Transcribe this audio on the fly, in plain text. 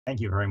Thank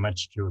you very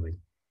much, Julie.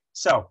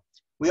 So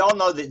we all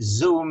know that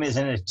Zoom is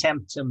an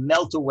attempt to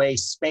melt away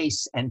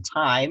space and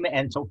time,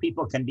 and so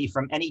people can be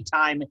from any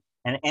time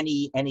and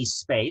any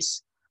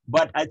space.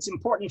 But it's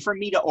important for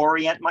me to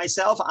orient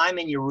myself. I'm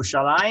in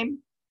Yerushalayim.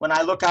 When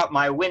I look out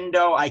my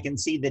window, I can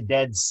see the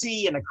Dead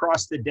Sea, and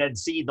across the Dead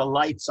Sea, the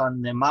lights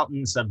on the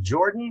mountains of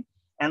Jordan.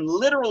 And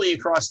literally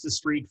across the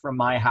street from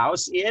my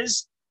house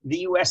is the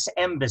U.S.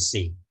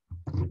 Embassy.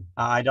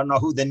 I don't know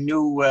who the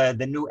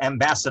new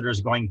ambassador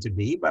is going to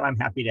be, but I'm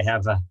happy to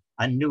have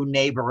a new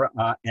neighbor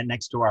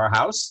next to our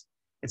house.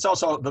 It's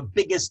also the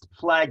biggest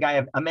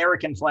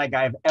American flag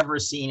I have ever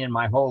seen in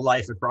my whole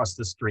life across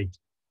the street.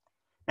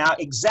 Now,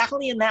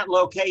 exactly in that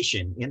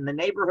location, in the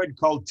neighborhood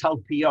called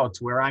Talpiot,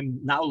 where I'm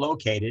now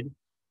located,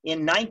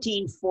 in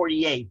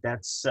 1948,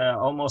 that's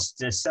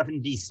almost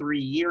 73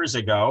 years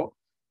ago,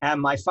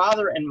 and my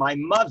father and my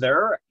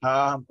mother,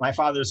 my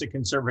father's a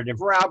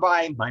conservative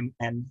rabbi,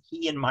 and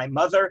he and my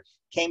mother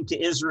came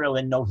to Israel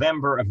in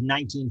November of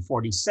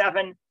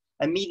 1947.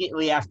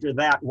 Immediately after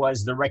that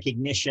was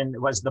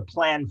the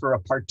plan for a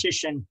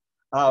partition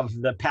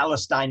of the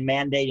Palestine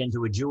Mandate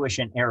into a Jewish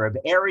and Arab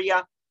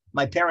area.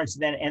 My parents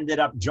then ended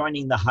up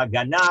joining the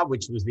Haggadah,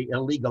 which was the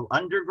illegal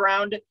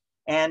underground.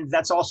 And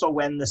that's also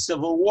when the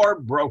Civil War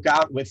broke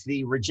out with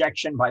the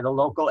rejection by the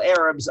local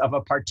Arabs of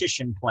a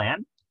partition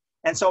plan.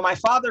 And so my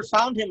father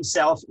found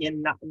himself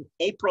in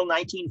April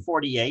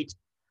 1948,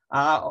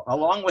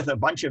 along with a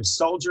bunch of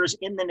soldiers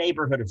in the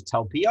neighborhood of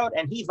Talpiot,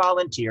 and he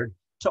volunteered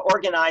to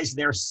organize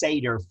their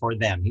Seder for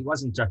them. He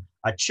wasn't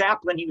a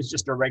chaplain, he was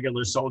just a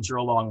regular soldier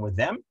along with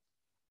them.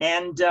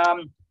 And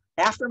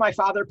after my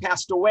father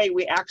passed away,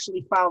 we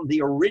actually found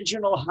the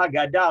original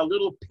Haggadah, a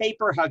little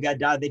paper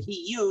Haggadah that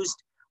he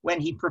used when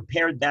he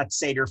prepared that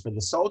Seder for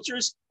the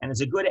soldiers. And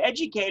as a good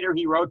educator,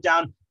 he wrote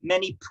down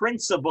many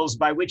principles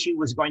by which he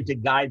was going to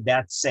guide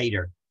that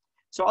Seder.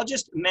 So I'll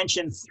just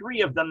mention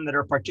three of them that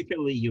are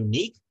particularly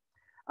unique.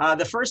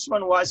 The first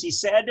one was, he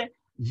said,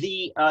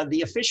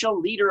 the official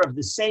leader of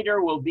the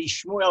Seder will be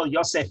Shmuel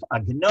Yosef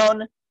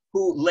Agnon,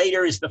 who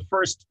later is the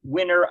first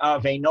winner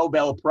of a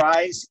Nobel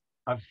Prize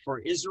for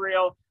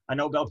Israel, a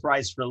Nobel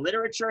Prize for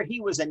Literature.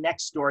 He was a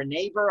next door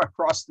neighbor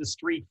across the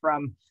street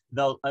from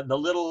the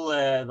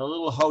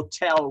little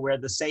hotel where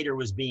the Seder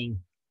was being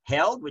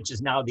held, which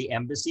is now the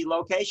embassy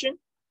location.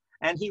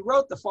 And he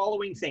wrote the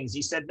following things.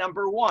 He said,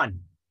 number one,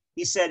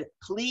 he said,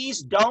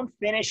 please don't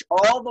finish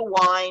all the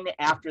wine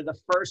after the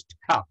first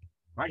cup.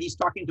 Right? He's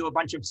talking to a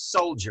bunch of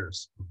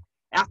soldiers.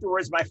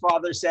 Afterwards, my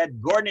father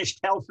said, Gornisht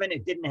helfen,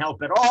 it didn't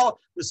help at all.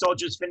 The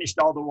soldiers finished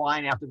all the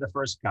wine after the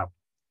first cup.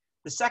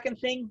 The second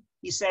thing,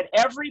 he said,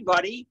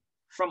 everybody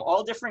from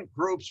all different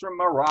groups, from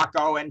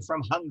Morocco and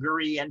from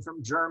Hungary and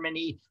from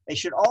Germany, they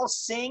should all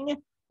sing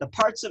the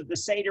parts of the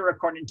Seder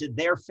according to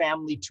their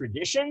family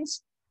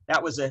traditions.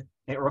 That was a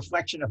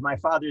reflection of my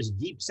father's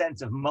deep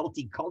sense of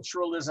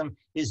multiculturalism,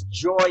 his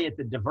joy at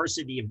the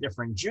diversity of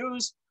different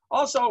Jews.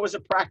 Also, it was a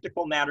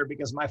practical matter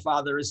because my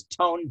father is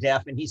tone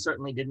deaf and he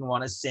certainly didn't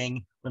want to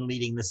sing when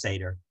leading the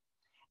Seder.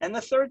 And the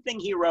third thing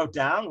he wrote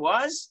down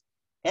was,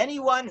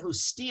 anyone who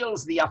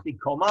steals the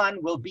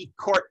afikoman will be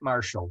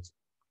court-martialed.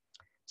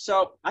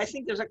 So I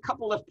think there's a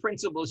couple of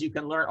principles you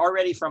can learn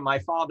already from my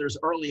father's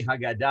early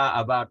Haggadah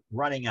about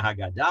running a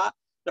Haggadah.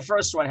 The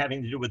first one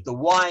having to do with the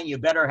wine. You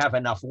better have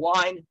enough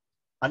wine,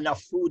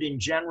 enough food in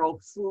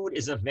general. Food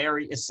is a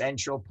very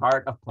essential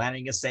part of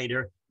planning a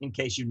Seder, in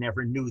case you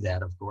never knew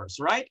that, of course,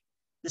 right?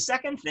 The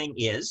second thing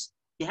is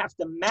you have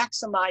to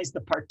maximize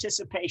the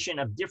participation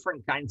of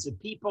different kinds of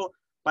people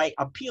by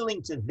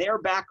appealing to their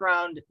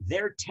background,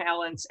 their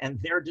talents,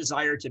 and their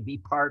desire to be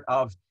part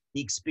of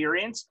the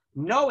experience,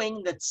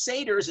 knowing that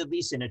Seders, at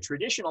least in a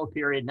traditional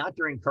period, not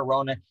during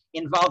Corona,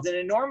 involved an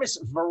enormous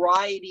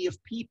variety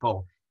of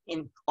people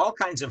in all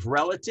kinds of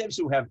relatives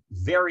who have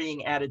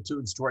varying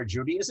attitudes toward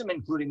Judaism,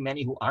 including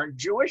many who aren't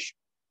Jewish,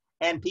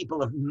 and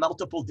people of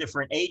multiple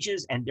different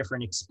ages and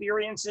different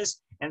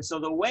experiences. And so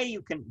the way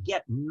you can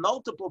get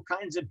multiple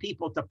kinds of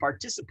people to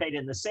participate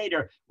in the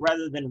Seder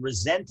rather than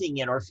resenting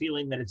it or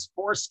feeling that it's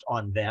forced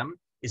on them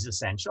is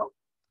essential.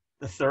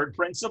 The third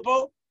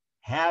principle,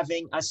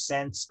 having a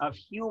sense of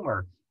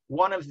humor.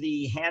 One of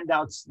the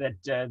handouts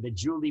that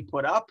Julie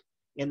put up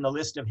in the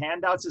list of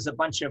handouts is a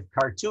bunch of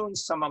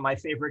cartoons, some of my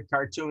favorite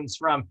cartoons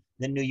from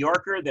the New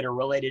Yorker that are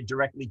related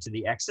directly to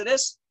the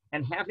Exodus.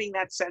 And having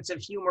that sense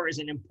of humor is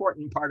an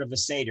important part of a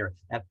Seder,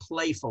 that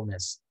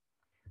playfulness.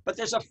 But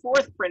there's a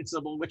fourth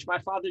principle, which my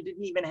father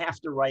didn't even have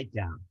to write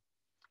down.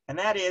 And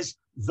that is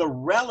the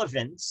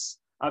relevance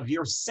of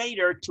your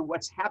Seder to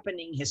what's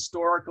happening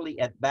historically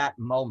at that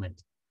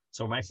moment.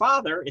 So my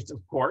father, it's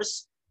of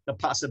course the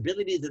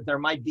possibility that there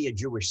might be a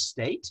Jewish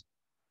state,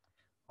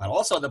 but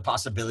also the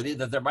possibility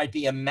that there might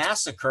be a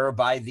massacre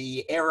by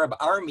the Arab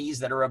armies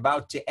that are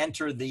about to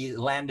enter the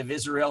land of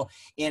Israel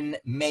in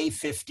May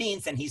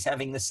 15th, and he's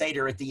having the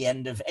Seder at the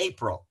end of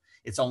April.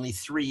 It's only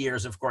 3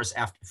 years, of course,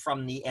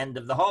 from the end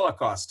of the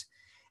Holocaust.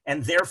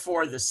 And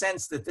therefore, the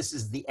sense that this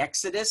is the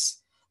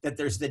Exodus, that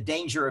there's the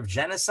danger of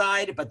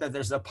genocide, but that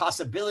there's a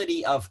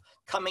possibility of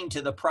coming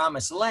to the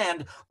promised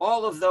land,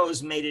 all of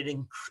those made it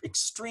an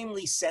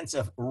extremely sense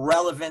of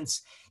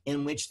relevance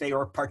in which they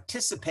are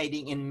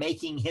participating in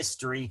making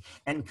history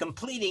and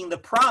completing the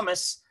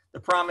promise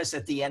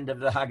at the end of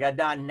the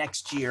Haggadah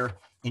next year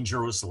in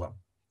Jerusalem.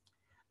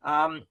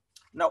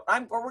 Now,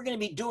 what we're going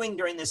to be doing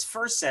during this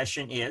first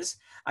session is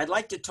I'd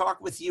like to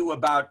talk with you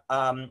about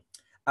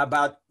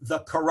the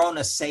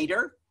Corona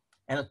Seder,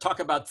 and I'll talk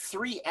about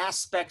three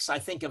aspects, I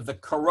think, of the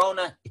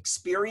Corona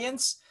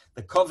experience,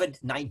 the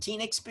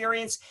COVID-19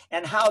 experience,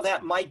 and how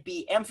that might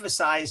be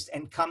emphasized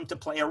and come to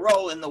play a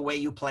role in the way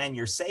you plan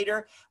your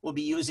Seder. We'll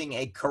be using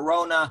a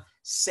Corona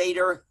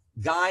Seder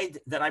guide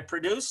that I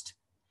produced.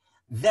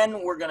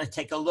 Then we're going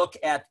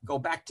to go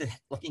back to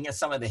looking at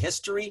some of the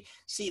history,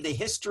 see the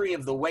history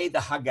of the way the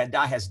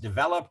Haggadah has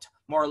developed,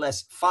 more or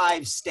less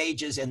 5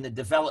 stages in the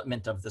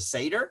development of the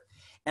Seder,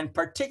 and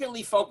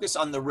particularly focus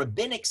on the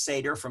Rabbinic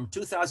Seder from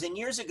 2,000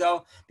 years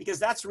ago, because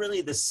that's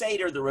really the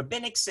Seder, the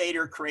Rabbinic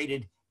Seder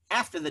created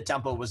after the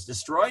temple was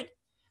destroyed,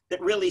 that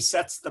really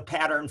sets the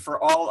pattern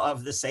for all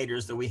of the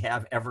Seders that we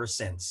have ever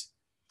since.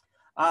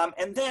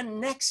 And then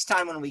next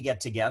time when we get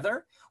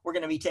together, we're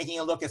going to be taking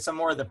a look at some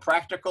more of the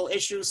practical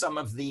issues, some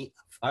of the,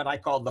 what I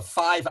call the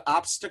 5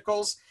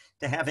 obstacles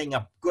to having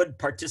a good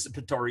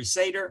participatory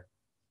Seder.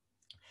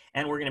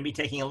 And we're going to be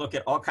taking a look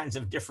at all kinds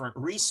of different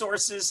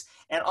resources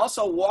and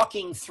also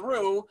walking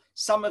through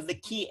some of the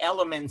key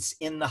elements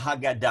in the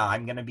Haggadah.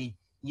 I'm going to be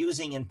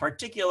using in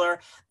particular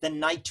the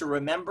Night to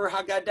Remember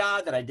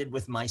Haggadah that I did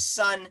with my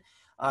son,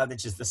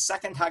 which is the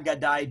second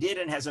Haggadah I did,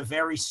 and has a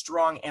very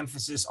strong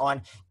emphasis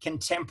on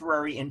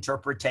contemporary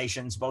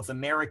interpretations, both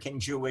American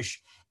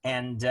Jewish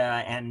and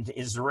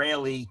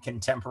Israeli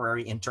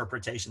contemporary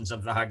interpretations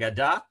of the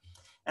Haggadah.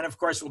 And of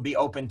course, we'll be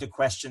open to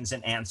questions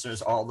and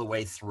answers all the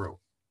way through.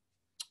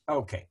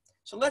 Okay,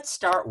 so let's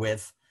start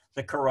with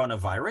the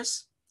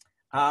coronavirus.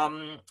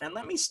 And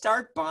let me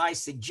start by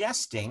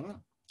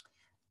suggesting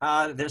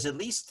there's at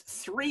least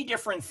 3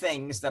 different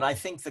things that I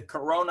think the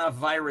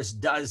coronavirus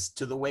does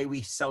to the way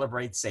we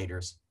celebrate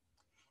Seders.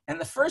 And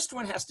the first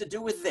one has to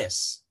do with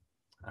this.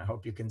 I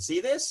hope you can see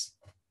this,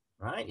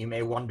 right? You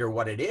may wonder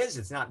what it is.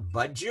 It's not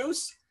bud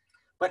juice.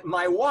 But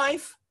my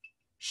wife,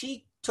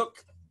 she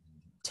took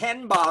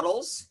 10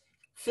 bottles,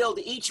 filled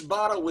each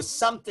bottle with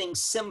something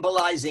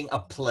symbolizing a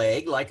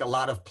plague, like a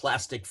lot of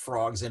plastic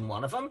frogs in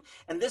one of them.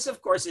 And this,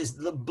 of course, is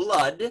the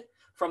blood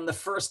from the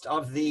first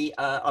of the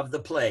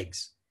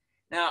plagues.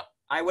 Now,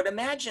 I would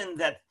imagine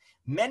that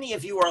many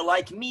of you are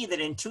like me,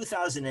 that in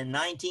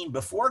 2019,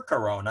 before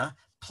Corona,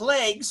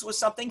 plagues was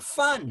something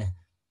fun.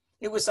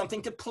 It was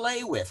something to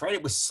play with, right?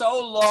 It was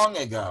so long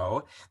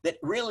ago that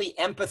really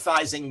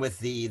empathizing with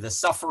the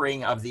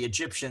suffering of the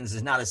Egyptians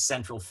is not a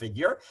central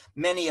figure.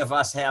 Many of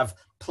us have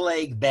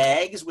plague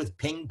bags with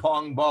ping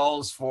pong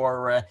balls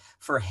for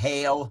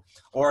hail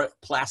or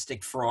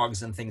plastic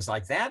frogs and things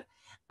like that.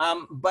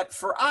 But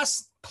for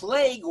us,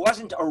 plague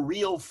wasn't a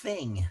real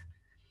thing.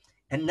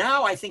 And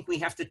now I think we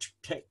have to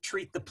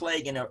treat the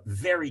plague in a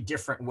very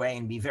different way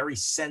and be very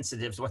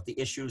sensitive to what the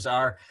issues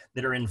are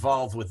that are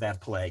involved with that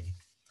plague.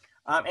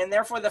 And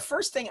therefore, the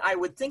first thing I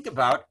would think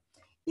about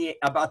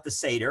the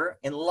Seder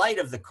in light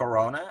of the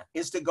Corona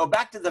is to go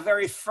back to the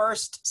very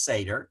first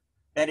Seder,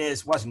 that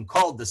is, wasn't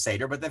called the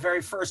Seder, but the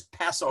very first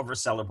Passover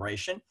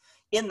celebration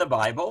in the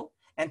Bible,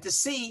 and to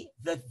see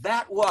that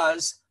that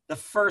was the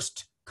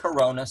first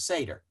Corona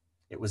Seder.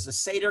 It was a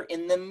Seder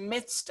in the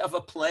midst of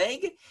a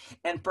plague,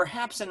 and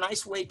perhaps a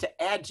nice way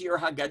to add to your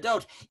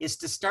Haggadot is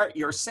to start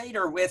your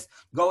Seder with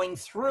going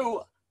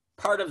through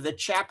part of the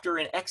chapter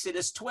in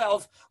Exodus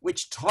 12,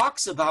 which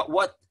talks about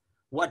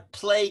what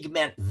plague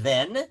meant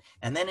then,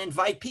 and then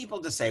invite people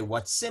to say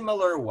what's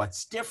similar,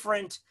 what's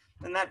different,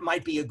 and that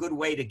might be a good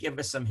way to give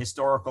us some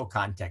historical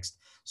context.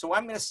 So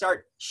I'm going to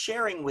start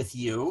sharing with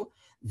you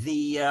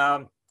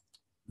the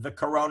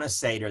Corona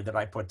Seder that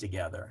I put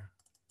together.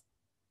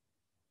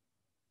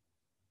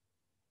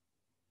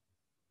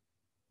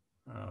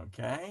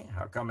 Okay,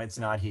 how come it's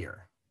not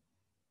here?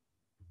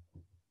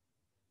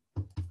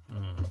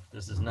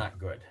 This is not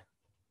good.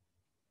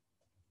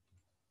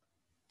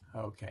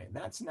 Okay,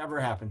 that's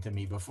never happened to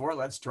me before.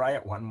 Let's try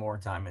it one more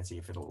time and see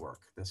if it'll work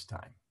this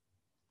time.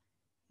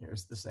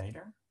 Here's the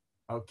Seder.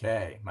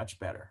 Okay, much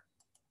better.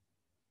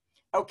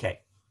 Okay,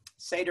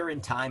 Seder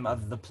in time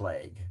of the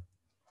plague.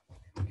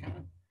 Okay.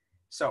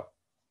 So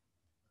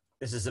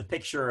this is a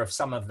picture of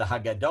some of the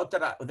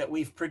Haggadot that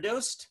we've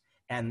produced,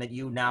 and that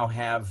you now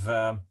have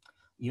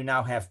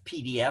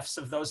PDFs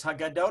of those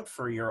Haggadot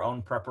for your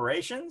own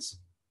preparations.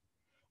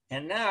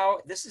 And now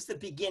this is the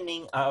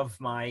beginning of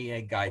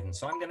my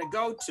guidance. So I'm going to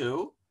go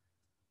to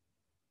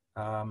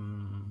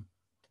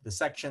the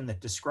section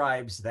that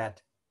describes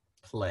that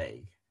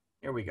plague.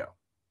 Here we go.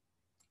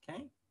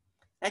 Okay.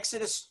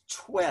 Exodus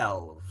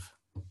 12.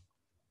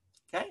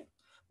 Okay.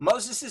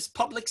 Moses'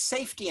 public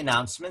safety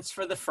announcements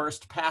for the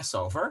first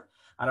Passover.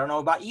 I don't know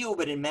about you,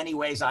 but in many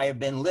ways I have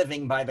been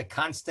living by the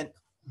constant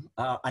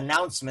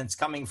announcements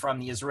coming from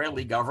the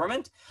Israeli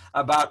government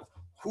about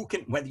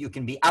whether you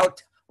can be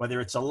out, whether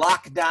it's a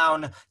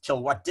lockdown,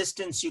 till what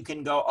distance you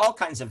can go, all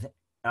kinds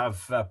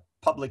of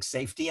public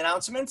safety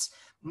announcements,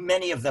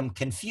 many of them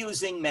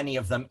confusing, many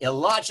of them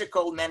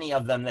illogical, many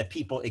of them that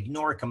people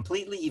ignore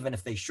completely, even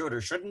if they should or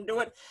shouldn't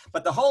do it.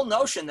 But the whole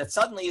notion that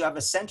suddenly you have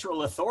a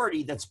central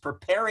authority that's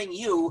preparing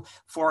you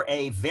for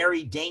a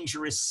very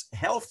dangerous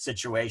health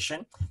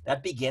situation,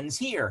 that begins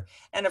here.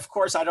 And of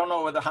course, I don't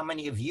know how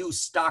many of you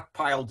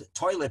stockpiled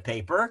toilet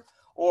paper,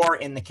 or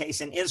in the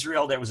case in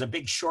Israel, there was a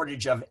big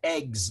shortage of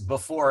eggs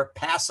before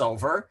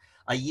Passover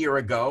a year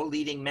ago,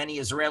 leading many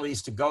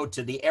Israelis to go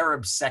to the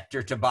Arab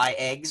sector to buy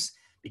eggs,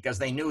 because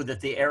they knew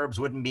that the Arabs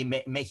wouldn't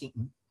be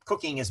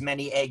cooking as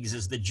many eggs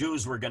as the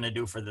Jews were going to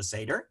do for the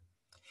Seder.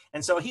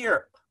 And so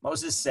here,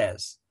 Moses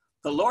says,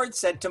 the Lord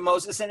said to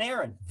Moses and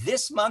Aaron,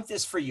 this month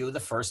is for you the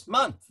first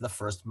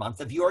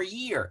month of your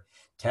year.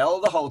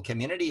 Tell the whole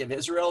community of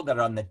Israel that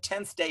on the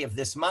 10th day of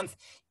this month,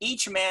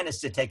 each man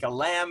is to take a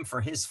lamb for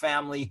his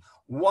family,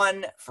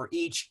 one for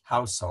each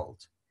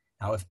household.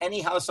 Now, if any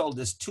household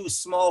is too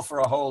small for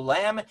a whole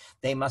lamb,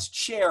 they must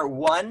share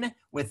one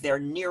with their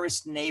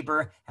nearest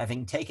neighbor,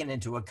 having taken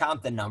into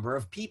account the number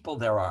of people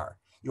there are.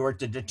 You are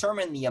to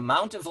determine the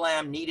amount of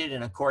lamb needed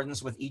in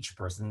accordance with each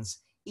person's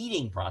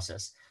eating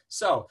process.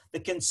 So the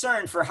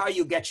concern for how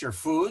you get your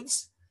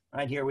foods,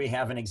 right here we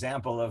have an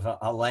example of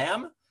a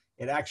lamb.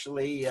 It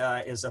actually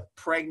is a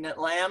pregnant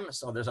lamb,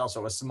 so there's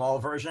also a small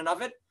version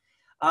of it.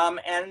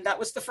 And that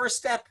was the first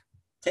step,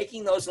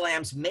 taking those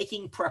lambs,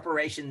 making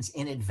preparations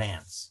in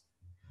advance.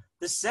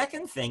 The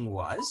second thing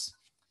was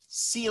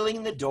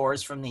sealing the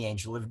doors from the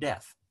angel of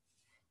death.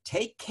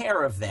 Take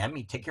care of them.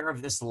 You take care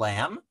of this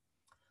lamb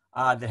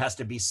that has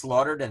to be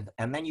slaughtered,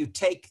 and then you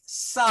take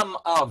some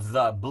of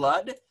the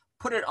blood,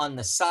 put it on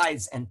the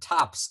sides and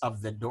tops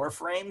of the door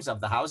frames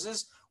of the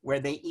houses where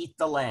they eat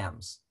the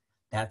lambs.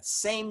 That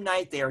same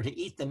night, they are to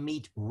eat the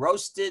meat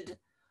roasted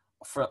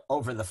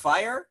over the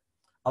fire,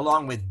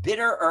 along with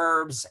bitter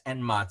herbs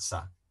and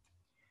matzah.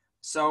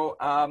 So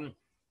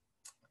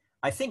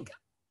I think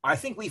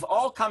we've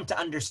all come to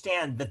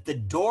understand that the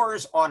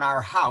doors on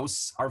our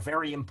house are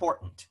very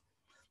important.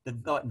 The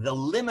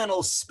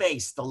liminal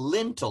space, the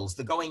lintels,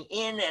 the going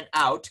in and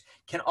out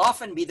can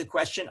often be the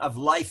question of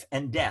life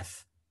and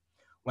death.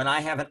 When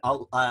I have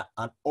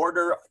an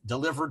order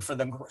delivered for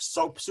the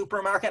soap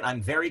supermarket,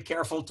 I'm very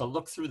careful to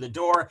look through the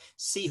door,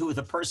 see who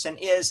the person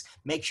is,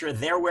 make sure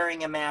they're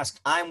wearing a mask,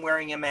 I'm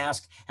wearing a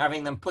mask,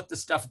 having them put the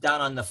stuff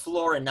down on the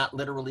floor and not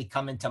literally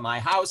come into my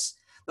house.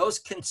 Those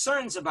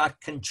concerns about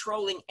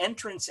controlling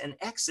entrance and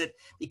exit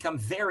become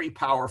very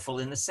powerful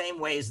in the same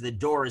way as the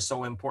door is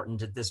so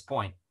important at this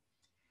point.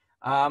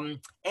 And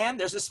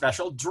there's a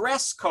special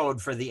dress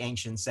code for the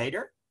ancient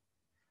Seder.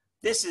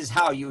 This is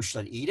how you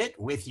should eat it,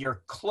 with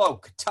your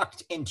cloak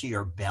tucked into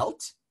your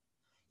belt,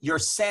 your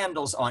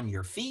sandals on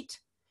your feet,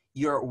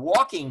 your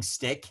walking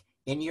stick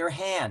in your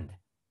hand.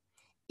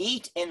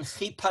 Eat in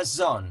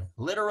chipazon,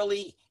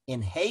 literally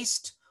in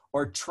haste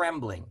or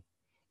trembling.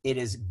 It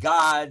is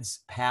God's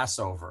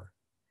Passover.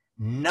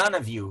 None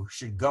of you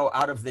should go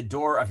out of the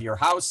door of your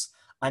house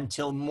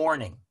until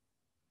morning.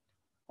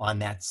 On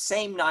that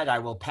same night, I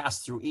will pass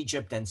through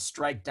Egypt and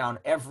strike down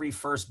every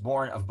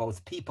firstborn of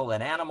both people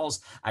and animals.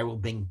 I will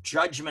bring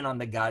judgment on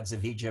the gods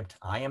of Egypt.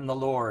 I am the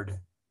Lord.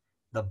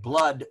 The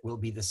blood will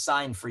be the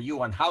sign for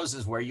you on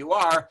houses where you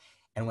are.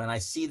 And when I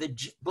see the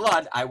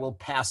blood, I will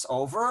pass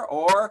over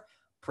or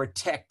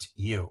protect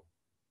you.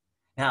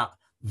 Now,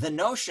 the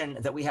notion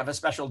that we have a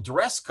special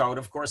dress code,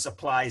 of course,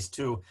 applies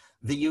to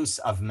the use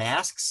of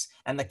masks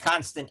and the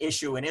constant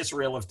issue in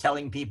Israel of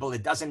telling people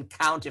it doesn't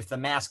count if the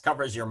mask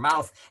covers your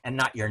mouth and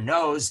not your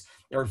nose.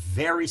 There are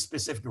very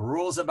specific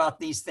rules about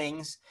these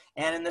things.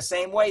 And in the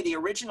same way, the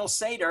original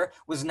Seder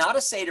was not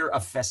a Seder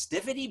of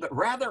festivity, but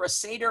rather a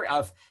Seder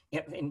of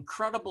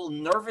incredible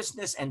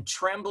nervousness and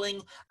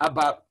trembling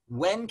about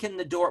when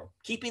can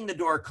keeping the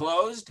door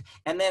closed,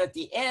 and then at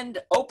the end,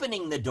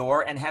 opening the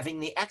door and having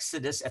the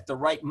exodus at the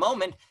right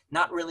moment,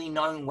 not really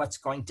knowing what's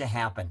going to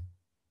happen.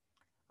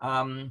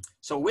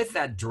 So with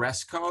that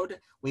dress code,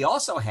 we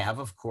also have,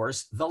 of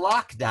course, the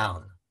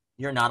lockdown.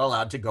 You're not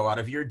allowed to go out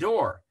of your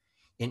door.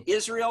 In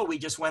Israel, we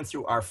just went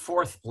through our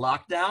fourth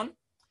lockdown,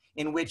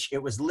 in which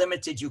it was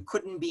limited. You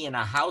couldn't be in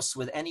a house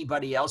with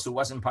anybody else who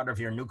wasn't part of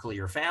your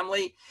nuclear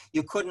family.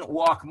 You couldn't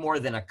walk more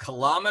than a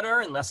kilometer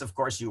unless, of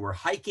course, you were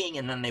hiking,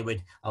 and then they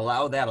would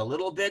allow that a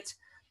little bit.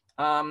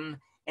 And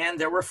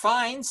there were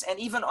fines. And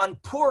even on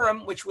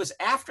Purim, which was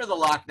after the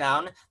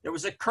lockdown, there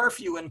was a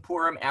curfew in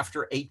Purim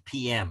after 8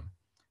 p.m.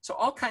 So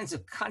all kinds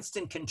of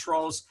constant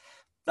controls.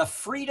 The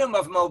freedom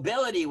of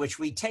mobility, which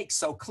we take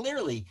so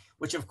clearly,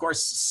 which of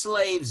course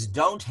slaves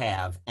don't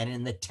have, and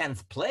in the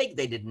 10th plague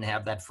they didn't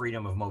have that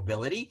freedom of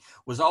mobility,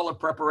 was all a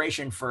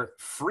preparation for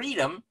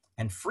freedom,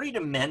 and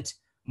freedom meant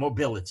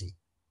mobility.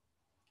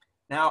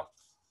 Now,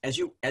 as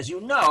you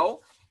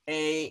know,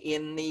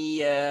 in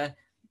the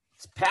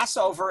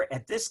Passover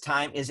at this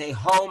time is a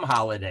home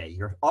holiday.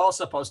 You're all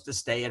supposed to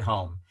stay at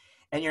home,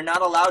 and you're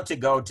not allowed to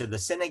go to the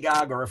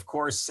synagogue or, of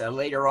course,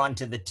 later on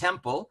to the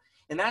temple.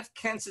 in that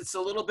sense, it's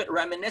a little bit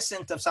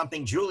reminiscent of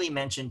something Julie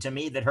mentioned to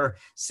me, that her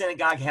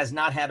synagogue has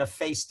not had a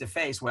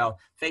face-to-face, well,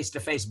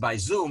 face-to-face by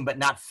Zoom, but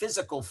not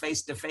physical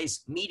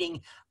face-to-face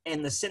meeting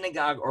in the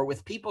synagogue or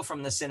with people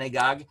from the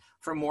synagogue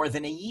for more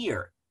than a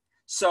year.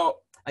 So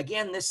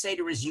again, this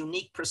Seder is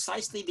unique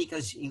precisely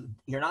because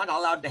you're not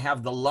allowed to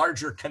have the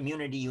larger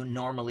community you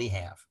normally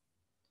have.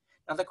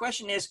 Now, the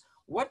question is,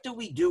 what do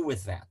we do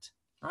with that,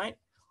 right?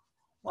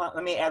 Well,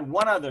 let me add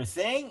one other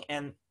thing,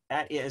 and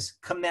that is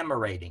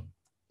commemorating.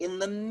 In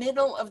the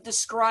middle of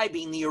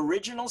describing the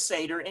original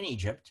Seder in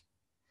Egypt,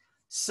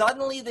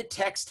 suddenly the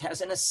text has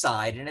an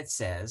aside and it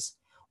says,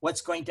 what's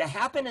going to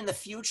happen in the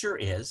future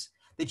is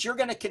that you're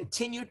going to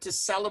continue to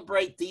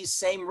celebrate these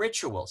same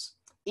rituals,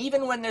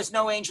 even when there's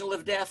no angel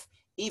of death,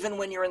 even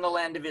when you're in the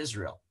land of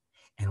Israel.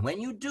 And when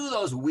you do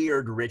those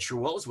weird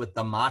rituals with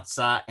the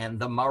matzah and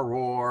the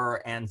maror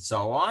and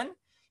so on,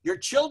 your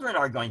children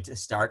are going to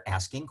start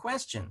asking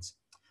questions.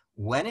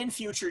 When in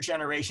future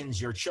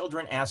generations your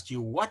children ask you,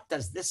 what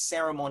does this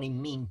ceremony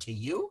mean to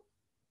you?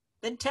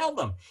 Then tell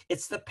them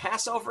it's the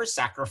Passover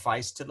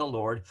sacrifice to the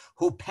Lord,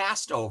 who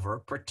passed over,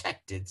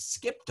 protected,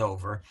 skipped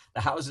over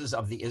the houses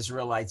of the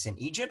Israelites in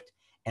Egypt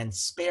and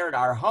spared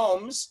our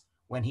homes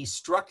when he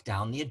struck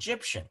down the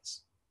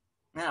Egyptians.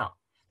 Now,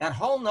 that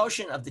whole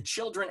notion of the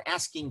children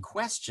asking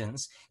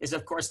questions is,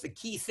 of course, the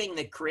key thing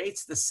that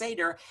creates the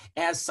Seder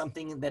as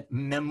something that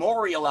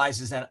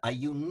memorializes a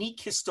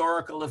unique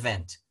historical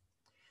event.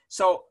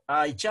 So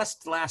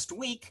just last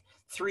week,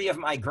 3 of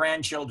my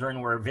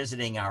grandchildren were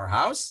visiting our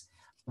house,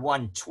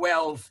 one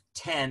 12,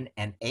 10,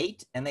 and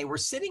 8, and they were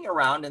sitting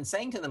around and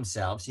saying to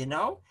themselves, you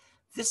know,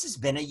 this has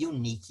been a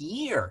unique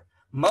year.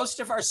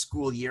 Most of our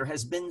school year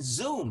has been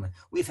Zoom.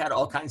 We've had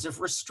all kinds of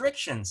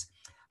restrictions.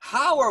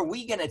 How are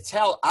we going to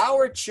tell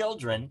our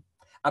children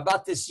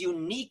about this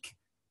unique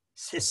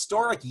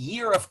historic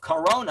year of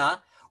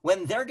Corona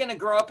when they're going to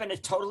grow up in a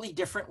totally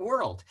different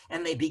world?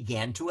 And they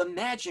began to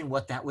imagine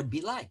what that would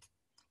be like.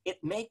 It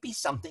may be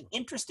something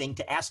interesting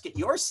to ask at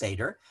your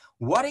Seder,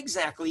 what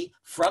exactly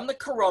from the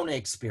Corona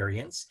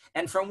experience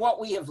and from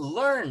what we have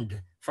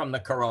learned from the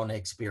Corona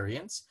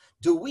experience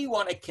do we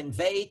want to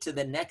convey to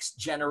the next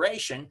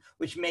generation,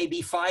 which may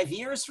be 5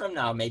 years from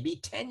now, maybe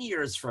 10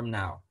 years from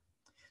now.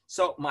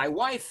 So my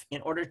wife,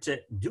 in order to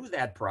do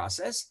that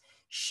process,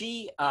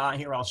 she,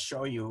 here I'll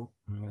show you,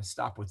 I'm going to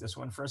stop with this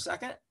one for a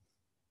second,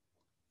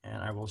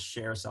 and I will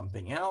share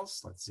something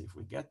else. Let's see if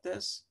we get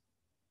this.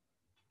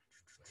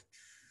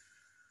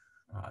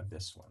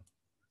 This one.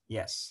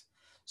 Yes.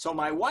 So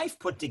my wife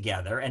put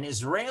together an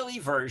Israeli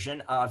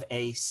version of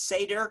a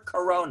Seder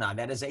Corona,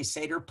 that is a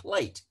Seder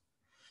plate.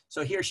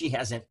 So here she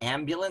has an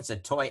ambulance, a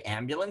toy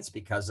ambulance,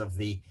 because of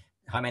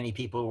how many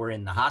people were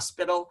in the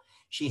hospital.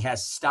 She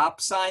has stop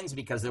signs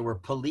because there were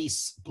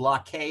police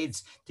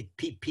blockades to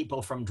keep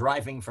people from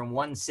driving from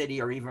one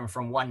city or even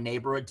from one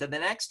neighborhood to the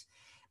next.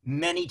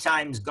 Many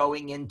times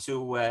going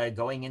into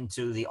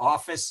the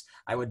office,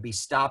 I would be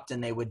stopped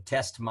and they would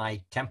test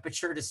my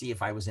temperature to see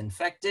if I was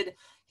infected.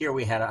 Here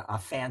we had a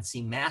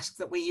fancy mask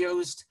that we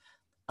used,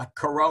 a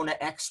Corona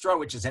Extra,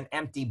 which is an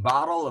empty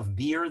bottle of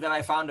beer that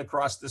I found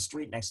across the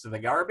street next to the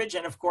garbage.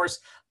 And of course,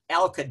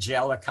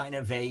 Alka-Gel, a kind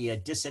of a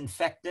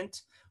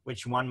disinfectant,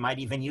 which one might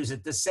even use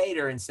at the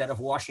Seder instead of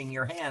washing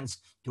your hands,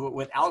 do it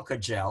with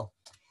Alka-Gel.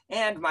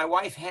 And my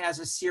wife has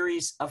a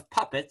series of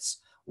puppets,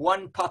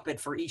 one puppet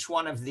for each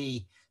one of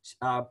the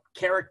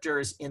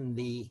characters in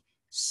the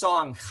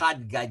song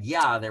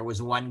Haggadah. There was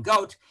one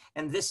goat,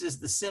 and this is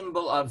the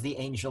symbol of the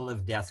angel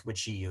of death, which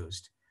she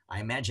used.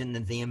 I imagine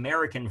that the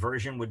American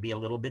version would be a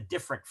little bit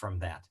different from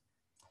that.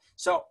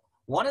 So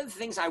one of the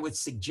things I would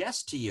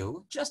suggest to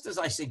you, just as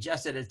I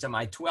suggested it to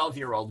my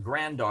 12-year-old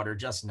granddaughter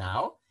just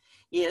now,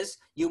 is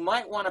you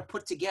might want to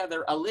put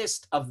together a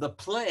list of the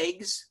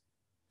plagues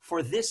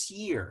for this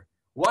year.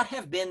 What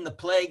have been the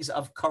plagues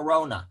of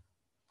Corona?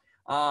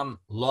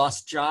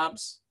 Lost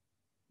jobs,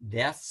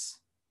 deaths,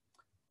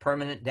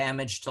 permanent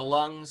damage to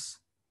lungs,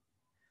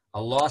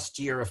 a lost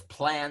year of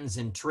plans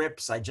and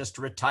trips. I just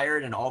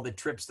retired and all the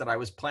trips that I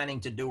was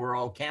planning to do were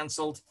all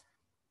canceled.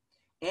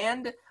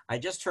 And I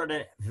just heard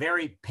a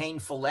very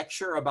painful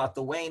lecture about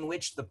the way in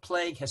which the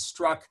plague has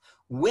struck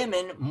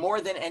women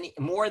more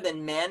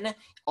than men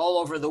all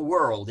over the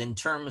world in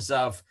terms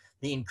of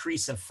the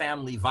increase of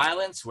family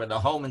violence, where the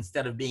home,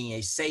 instead of being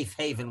a safe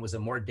haven, was a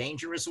more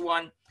dangerous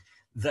one.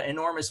 The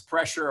enormous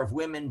pressure of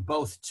women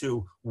both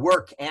to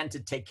work and to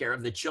take care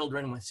of the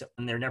children when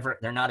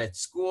they're not at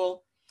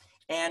school.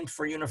 And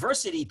for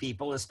university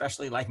people,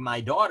 especially like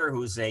my daughter,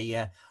 who's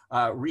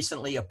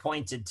recently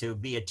appointed to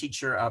be a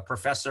teacher, a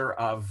professor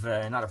of,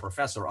 not a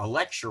professor, a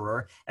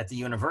lecturer at the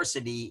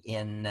university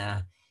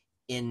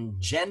in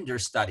gender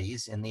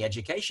studies in the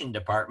education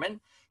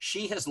department,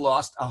 she has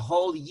lost a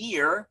whole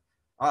year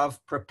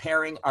of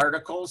preparing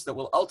articles that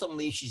will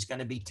ultimately, she's going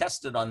to be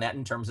tested on that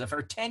in terms of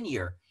her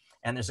tenure.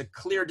 And there's a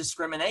clear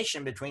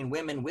discrimination between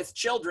women with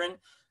children,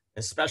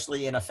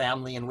 especially in a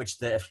family in which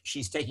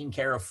she's taking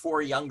care of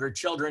 4 younger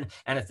children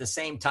and at the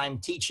same time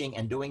teaching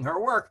and doing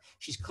her work.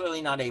 She's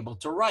clearly not able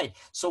to write.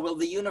 So will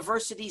the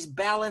universities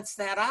balance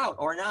that out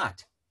or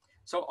not?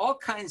 So all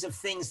kinds of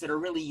things that are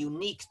really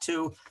unique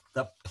to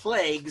the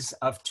plagues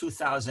of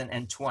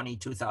 2020,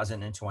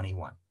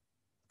 2021.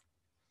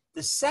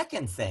 The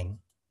second thing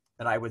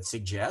that I would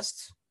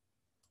suggest,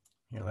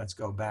 here, let's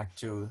go back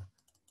to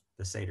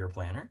the Seder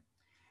planner.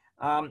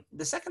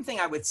 The second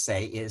thing I would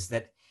say is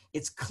that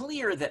it's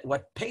clear that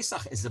what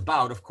Pesach is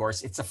about, of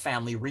course, it's a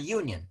family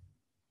reunion.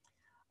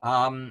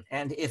 And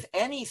if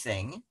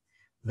anything,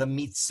 the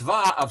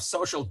mitzvah of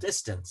social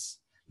distance,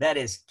 that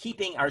is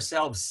keeping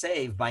ourselves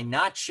safe by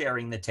not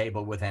sharing the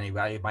table with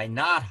anybody, by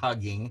not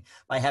hugging,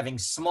 by having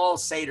small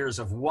seders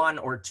of 1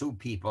 or 2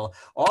 people,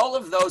 all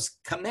of those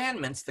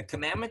commandments, the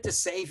commandment to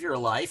save your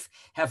life,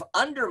 have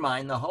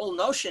undermined the whole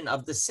notion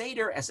of the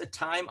Seder as a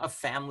time of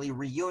family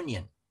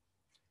reunion.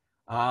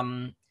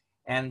 And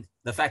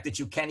the fact that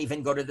you can't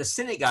even go to the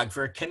synagogue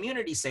for a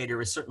community Seder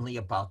is certainly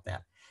about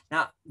that.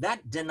 Now,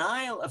 that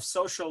denial of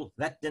social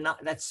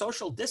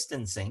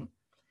distancing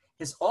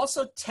has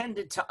also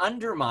tended to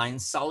undermine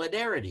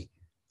solidarity.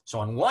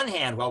 So on one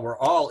hand, well, we're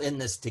all in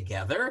this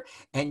together,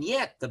 and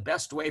yet the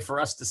best way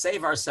for us to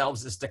save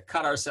ourselves is to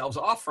cut ourselves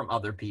off from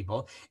other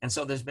people. And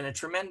so there's been a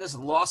tremendous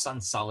loss on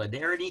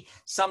solidarity,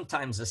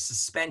 sometimes a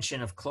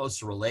suspension of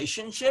close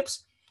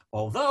relationships,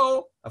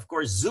 although, of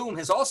course, Zoom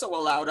has also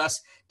allowed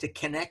us to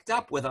connect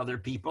up with other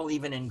people,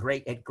 even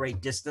at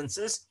great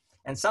distances,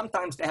 and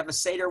sometimes to have a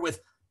Seder with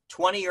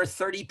 20 or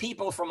 30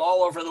 people from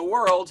all over the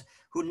world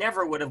who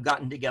never would have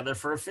gotten together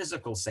for a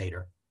physical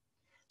Seder.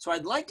 So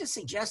I'd like to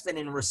suggest that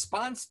in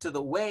response to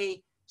the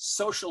way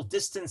social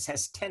distance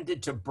has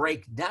tended to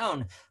break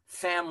down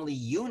family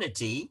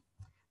unity,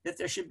 that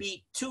there should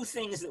be 2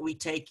 things that we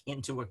take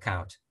into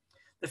account.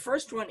 The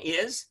first one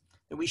is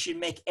that we should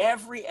make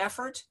every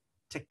effort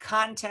to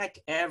contact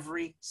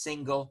every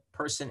single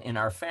person in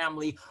our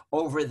family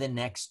over the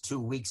next 2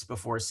 weeks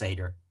before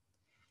Seder,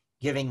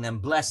 giving them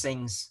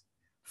blessings,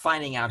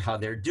 finding out how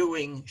they're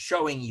doing,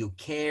 showing you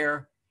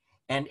care.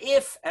 And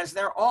if, as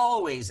there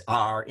always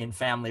are in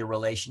family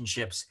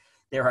relationships,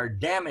 there are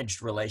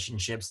damaged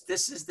relationships,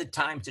 this is the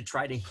time to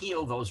try to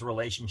heal those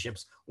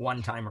relationships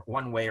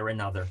one way or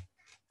another,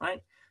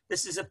 right?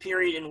 This is a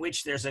period in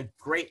which there's a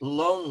great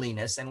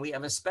loneliness, and we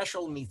have a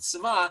special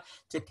mitzvah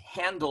to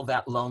handle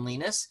that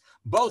loneliness,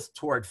 both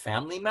toward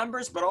family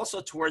members, but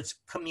also towards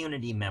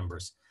community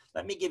members.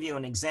 Let me give you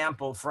an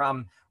example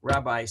from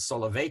Rabbi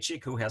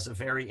Soloveitchik, who has a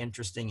very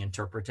interesting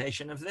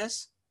interpretation of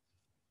this.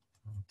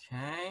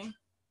 Okay,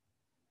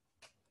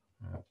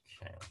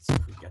 let's see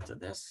if we get to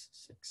this.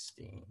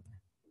 16.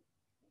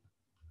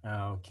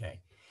 Okay,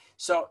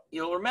 so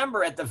you'll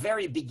remember at the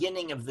very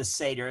beginning of the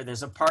Seder,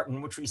 there's a part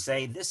in which we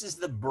say, this is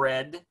the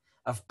bread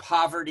of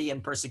poverty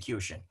and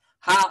persecution,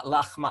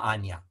 ha-lachma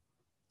anya.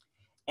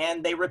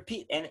 And they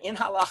repeat, and in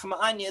ha-lachma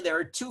anya, there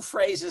are 2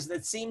 phrases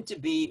that seem to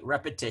be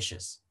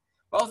repetitious.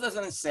 Both of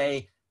them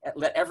say,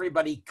 let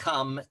everybody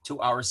come to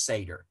our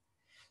Seder.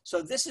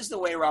 So this is the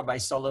way Rabbi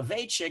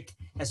Soloveitchik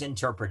has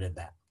interpreted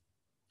that.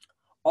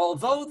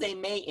 Although they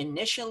may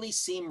initially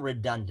seem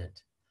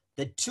redundant,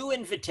 the 2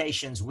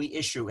 invitations we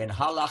issue in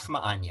ha-lachma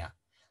anya,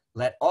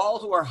 let all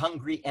who are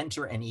hungry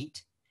enter and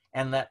eat,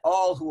 and let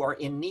all who are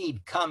in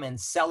need come and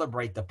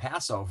celebrate the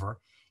Passover,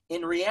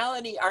 in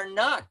reality are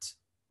not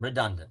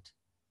redundant.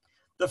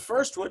 The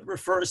first one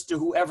refers to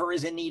whoever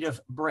is in need of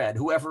bread,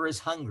 whoever is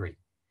hungry.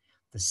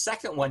 The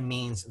second one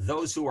means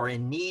those who are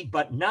in need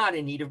but not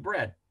in need of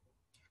bread.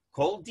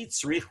 Kol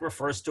ditzrich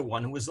refers to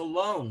one who is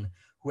alone,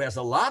 who has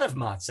a lot of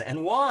matzah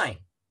and wine,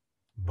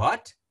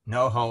 but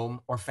no home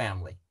or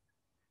family.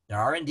 There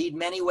are indeed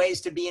many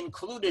ways to be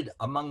included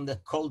among the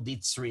kol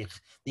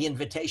ditzrich. The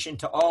invitation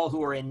to all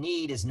who are in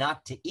need is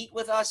not to eat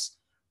with us,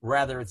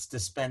 rather it's to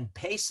spend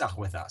Pesach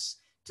with us,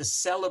 to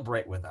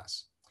celebrate with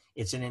us.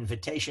 It's an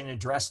invitation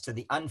addressed to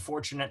the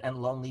unfortunate and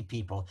lonely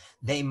people.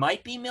 They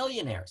might be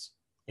millionaires.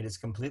 It is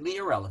completely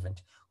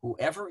irrelevant.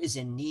 Whoever is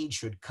in need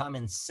should come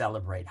and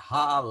celebrate.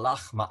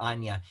 Ha-lachma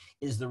anya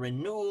is the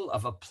renewal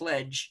of a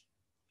pledge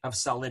of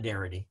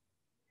solidarity.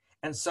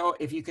 And so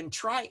if you can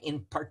try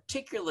in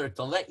particular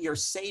to let your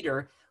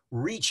Seder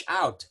reach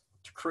out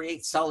to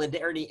create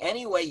solidarity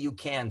any way you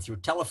can through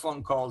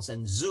telephone calls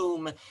and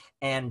Zoom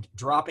and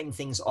dropping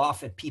things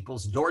off at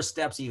people's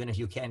doorsteps, even if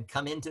you can't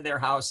come into their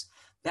house,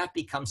 that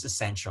becomes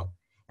essential.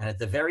 And at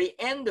the very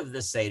end of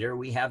the Seder,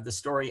 we have the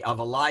story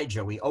of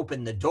Elijah. We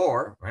open the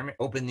door. Remember,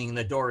 opening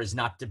the door is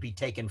not to be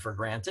taken for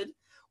granted.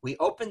 We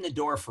open the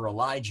door for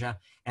Elijah,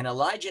 and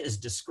Elijah is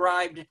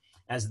described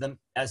as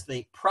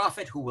the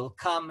prophet who will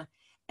come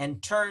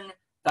and turn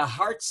the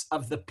hearts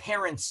of the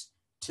parents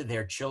to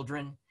their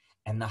children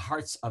and the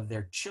hearts of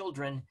their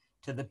children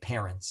to the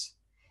parents.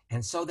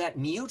 And so that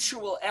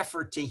mutual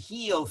effort to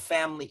heal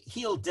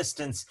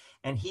distance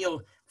and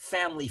heal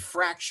family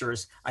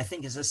fractures, I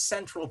think is a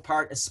central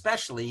part,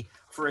 especially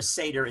for a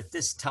Seder at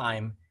this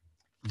time,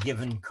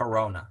 given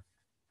Corona.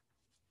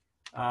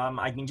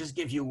 I can just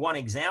give you one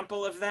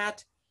example of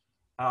that.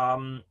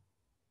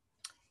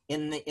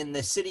 In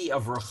the city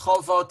of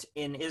Rehovot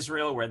in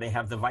Israel, where they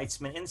have the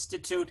Weizmann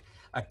Institute,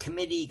 a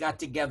committee got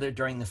together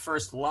during the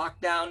first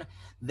lockdown.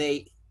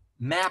 They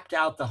mapped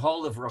out the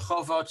whole of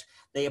Rehovot.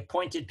 They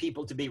appointed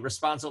people to be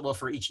responsible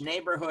for each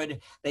neighborhood.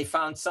 They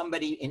found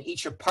somebody in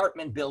each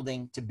apartment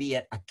building to be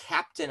a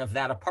captain of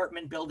that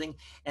apartment building,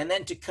 and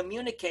then to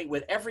communicate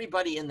with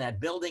everybody in that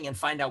building and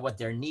find out what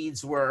their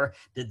needs were.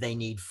 Did they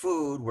need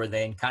food? Were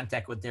they in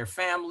contact with their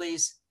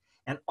families?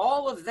 And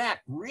all of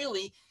that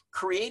really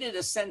created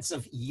a sense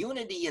of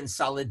unity and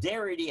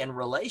solidarity and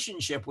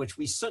relationship, which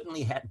we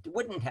certainly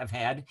wouldn't have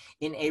had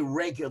in a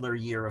regular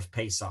year of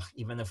Pesach,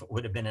 even if it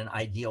would have been an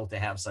ideal to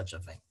have such a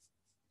thing.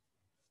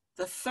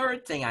 The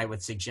third thing I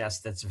would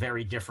suggest that's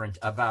very different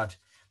about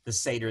the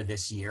Seder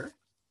this year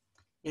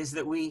is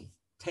that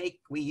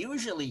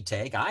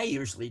I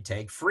usually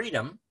take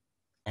freedom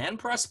and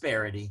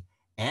prosperity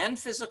and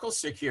physical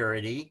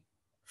security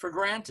for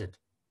granted.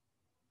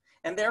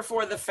 And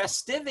therefore, the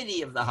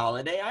festivity of the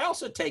holiday, I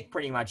also take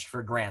pretty much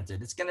for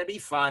granted. It's going to be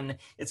fun.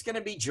 It's going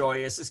to be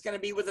joyous. It's going to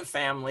be with the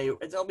family.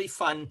 There'll be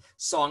fun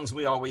songs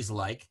we always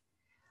like.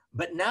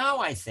 But now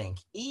I think,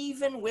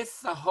 even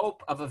with the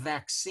hope of a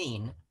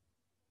vaccine,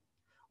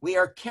 we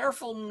are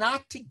careful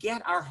not to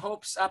get our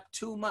hopes up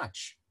too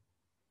much,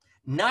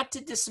 not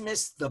to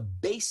dismiss the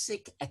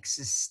basic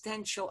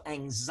existential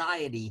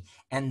anxiety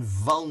and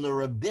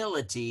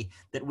vulnerability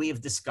that we have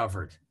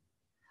discovered.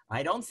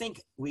 I don't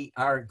think we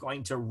are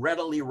going to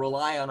readily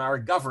rely on our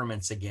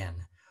governments again,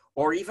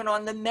 or even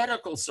on the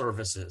medical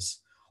services,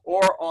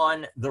 or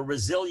on the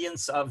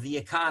resilience of the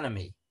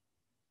economy.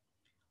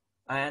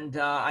 And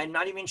I'm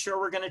not even sure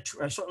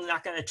we're certainly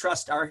not going to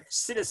trust our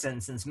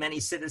citizens, since many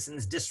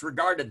citizens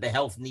disregarded the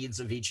health needs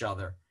of each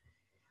other.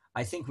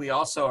 I think we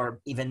also are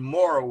even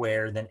more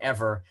aware than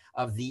ever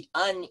of the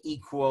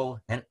unequal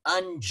and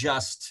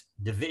unjust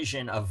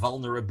division of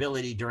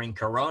vulnerability during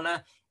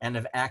Corona and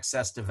of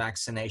access to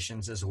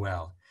vaccinations as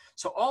well.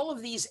 So all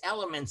of these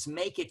elements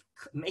make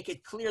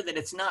it clear that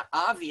it's not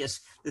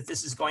obvious that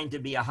this is going to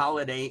be a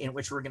holiday in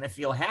which we're going to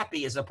feel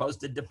happy as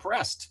opposed to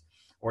depressed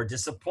or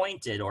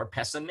disappointed or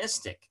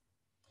pessimistic.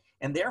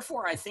 And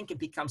therefore, I think it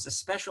becomes a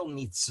special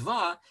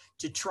mitzvah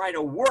to try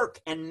to work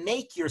and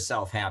make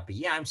yourself happy.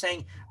 Yeah, I'm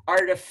saying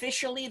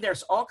artificially,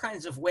 there's all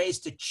kinds of ways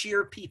to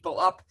cheer people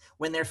up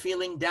when they're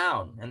feeling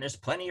down. And there's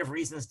plenty of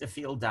reasons to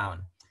feel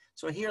down.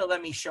 So here,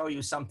 let me show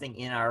you something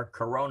in our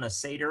Corona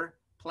Seder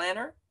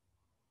planner.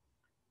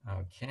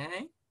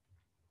 Okay.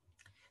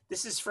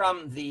 This is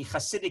from the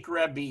Hasidic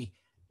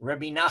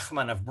Rabbi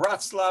Nachman of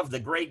Bratslav, the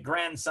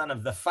great-grandson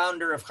of the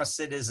founder of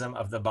Hasidism,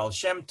 of the Baal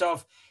Shem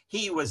Tov.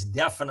 He was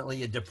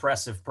definitely a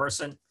depressive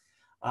person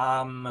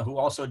who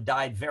also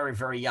died very,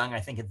 very young, I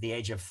think at the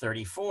age of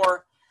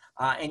 34.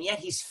 And yet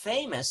he's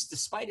famous,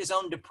 despite his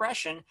own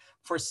depression,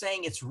 for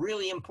saying it's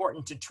really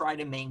important to try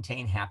to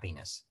maintain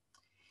happiness.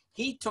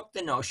 He took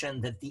the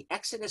notion that the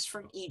exodus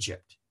from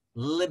Egypt,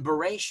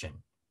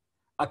 liberation,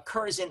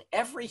 occurs in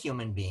every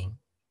human being,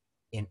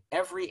 in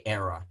every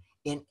era,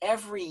 in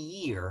every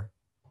year,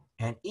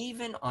 and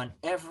even on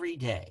every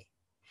day.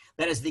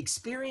 That is, the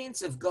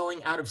experience of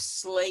going out of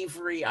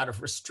slavery, out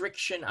of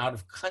restriction, out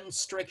of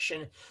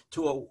constriction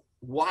to a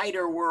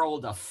wider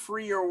world, a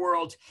freer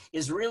world,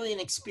 is really an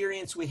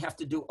experience we have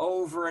to do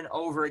over and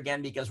over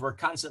again because we're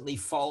constantly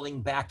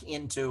falling back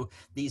into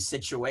these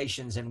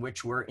situations in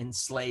which we're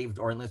enslaved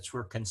or in which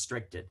we're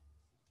constricted.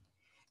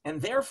 And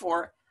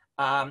therefore,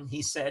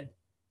 he said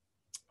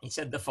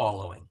the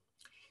following.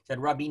 He said,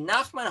 Rabbi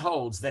Nachman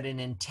holds that an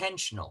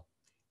intentional,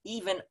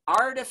 even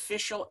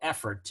artificial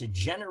effort to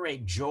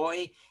generate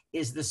joy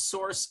is the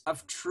source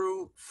of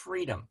true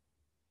freedom,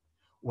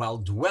 while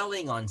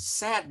dwelling on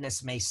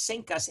sadness may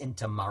sink us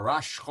into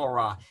marash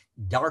chora,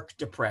 dark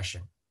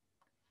depression.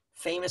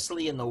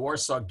 Famously, in the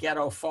Warsaw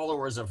Ghetto,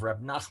 followers of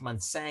Reb Nachman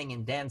sang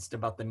and danced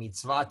about the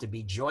mitzvah to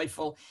be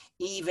joyful,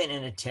 even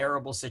in a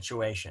terrible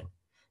situation.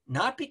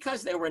 Not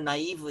because they were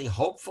naively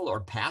hopeful or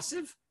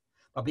passive,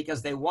 but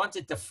because they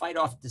wanted to fight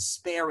off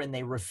despair and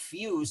they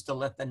refused to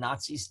let the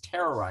Nazis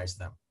terrorize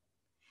them.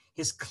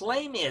 His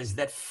claim is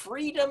that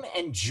freedom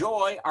and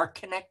joy are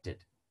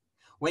connected.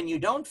 When you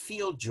don't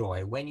feel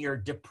joy, when you're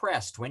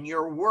depressed, when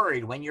you're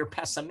worried, when you're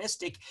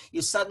pessimistic,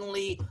 you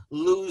suddenly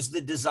lose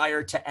the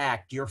desire to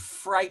act. You're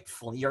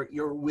frightful.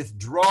 You're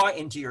withdraw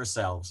into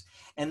yourselves.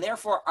 And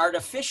therefore,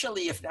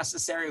 artificially, if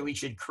necessary, we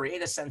should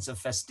create a sense of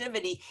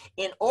festivity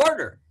in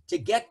order to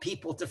get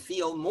people to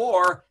feel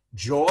more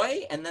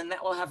joy, and then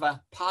that will have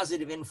a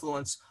positive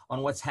influence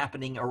on what's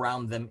happening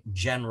around them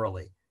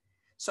generally.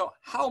 So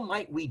how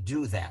might we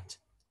do that?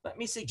 Let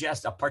me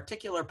suggest a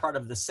particular part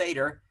of the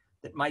Seder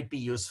that might be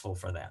useful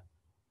for that.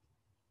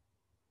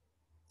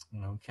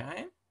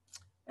 Okay,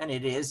 and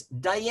it is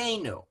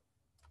dayenu,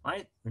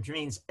 right? Which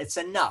means it's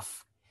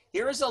enough.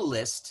 Here is a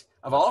list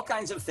of all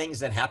kinds of things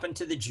that happened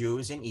to the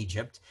Jews in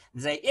Egypt.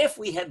 Say, if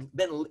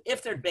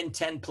there'd been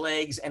 10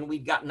 plagues and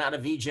we'd gotten out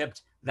of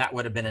Egypt, that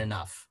would have been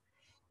enough.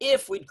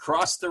 If we'd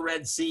crossed the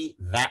Red Sea,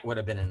 that would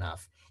have been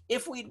enough.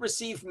 If we'd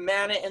received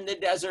manna in the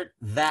desert,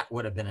 that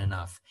would have been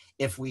enough.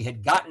 If we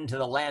had gotten to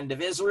the land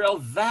of Israel,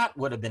 that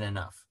would have been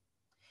enough.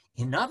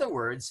 In other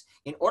words,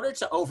 in order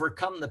to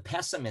overcome the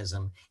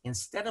pessimism,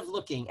 instead of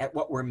looking at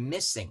what we're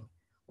missing,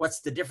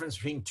 what's the difference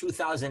between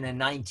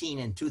 2019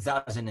 and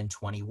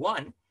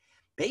 2021,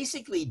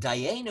 basically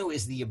Dayenu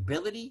is the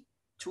ability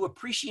to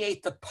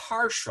appreciate the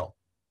partial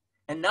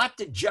and not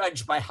to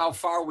judge by how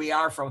far we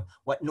are from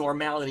what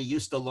normality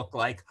used to look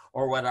like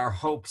or what our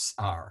hopes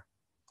are.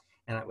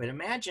 And I would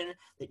imagine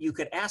that you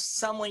could ask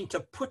someone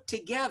to put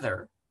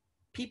together,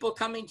 people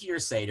coming to your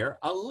Seder,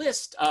 a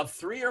list of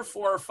 3 or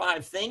 4 or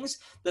 5 things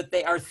that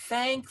they are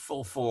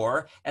thankful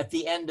for at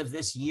the end of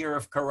this year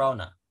of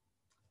Corona.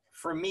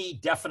 For me,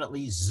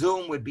 definitely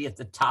Zoom would be at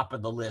the top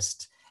of the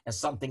list as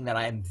something that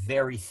I am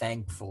very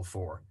thankful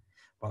for.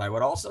 But I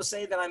would also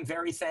say that I'm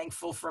very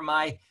thankful for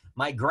my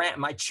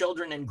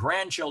children and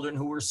grandchildren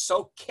who were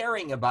so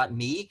caring about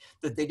me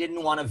that they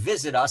didn't want to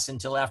visit us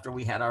until after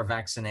we had our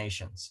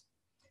vaccinations.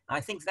 I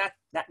think that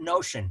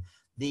notion,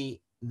 the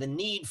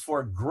need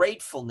for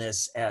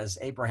gratefulness, as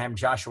Abraham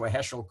Joshua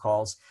Heschel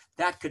calls,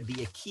 that could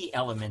be a key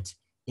element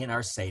in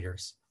our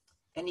Seders.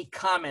 Any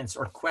comments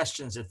or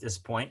questions at this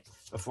point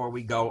before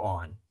we go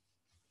on?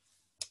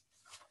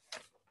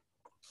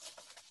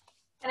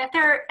 And if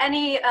there are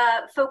any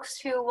folks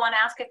who want to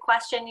ask a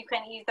question, you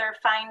can either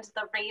find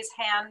the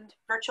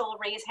virtual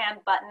raise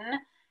hand button,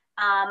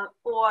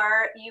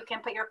 or you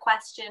can put your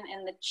question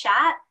in the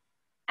chat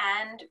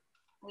and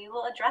we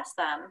will address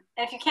them.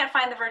 And if you can't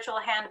find the virtual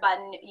hand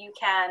button, you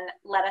can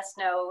let us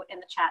know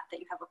in the chat that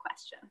you have a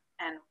question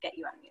and get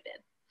you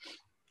unmuted.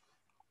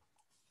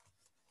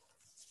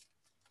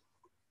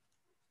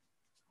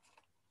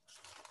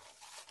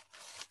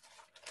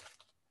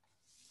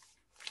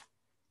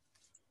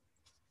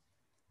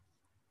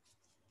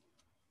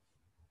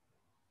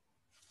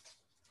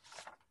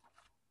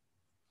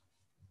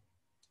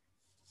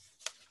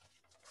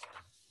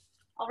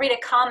 I'll read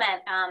a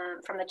comment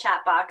from the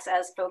chat box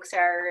as folks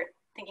are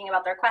thinking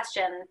about their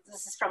question.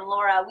 This is from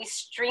Laura. We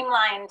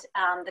streamlined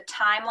the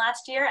time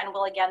last year and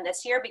will again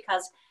this year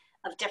because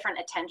of different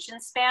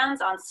attention spans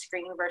on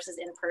screen versus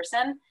in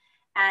person.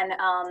 And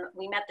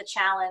we met the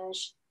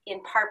challenge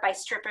in part by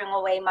stripping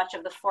away much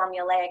of the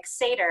formulaic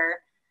Seder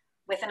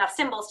with enough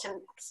symbols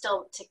to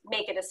still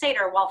make it a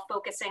Seder while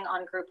focusing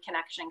on group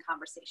connection and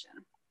conversation.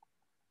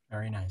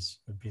 Very nice.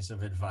 Good piece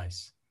of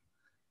advice.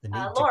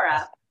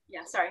 Laura,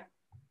 yeah, sorry.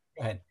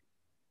 Go ahead.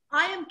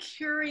 I am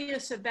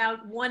curious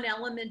about one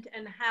element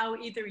and how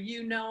either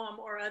you, Noam,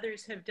 or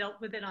others have dealt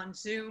with it on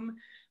Zoom.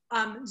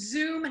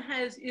 Zoom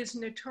is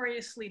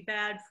notoriously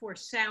bad for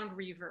sound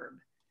reverb.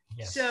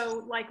 Yes.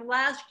 So like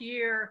last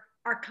year,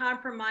 our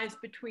compromise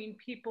between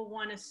people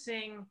want to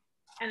sing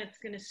and it's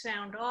going to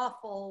sound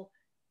awful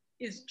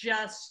is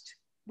just,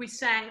 we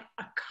sang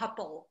a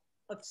couple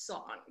of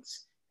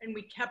songs and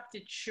we kept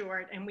it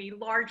short and we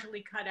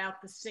largely cut out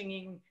the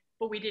singing,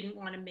 but we didn't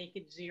want to make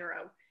it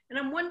 0. And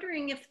I'm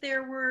wondering if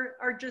there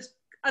are just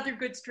other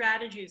good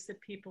strategies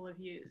that people have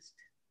used.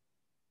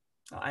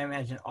 I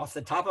imagine off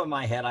the top of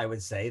my head, I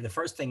would say the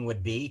first thing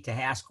would be to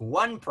ask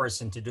one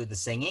person to do the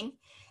singing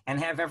and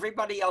have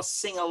everybody else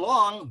sing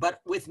along,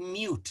 but with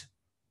mute.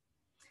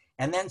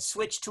 And then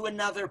switch to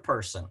another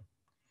person.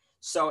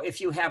 So if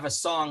you have a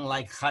song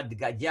like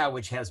Haggadah,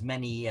 which has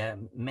many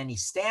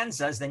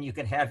stanzas, then you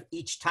could have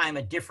each time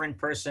a different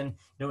person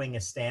doing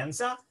a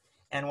stanza.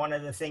 And one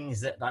of the things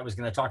that I was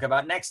going to talk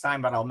about next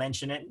time, but I'll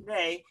mention it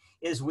today,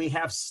 is we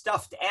have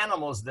stuffed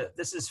animals.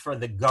 This is for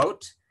the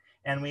goat.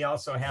 And we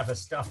also have a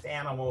stuffed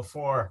animal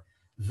for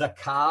the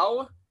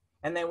cow.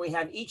 And then we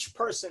have each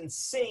person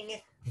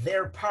sing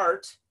their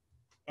part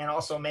and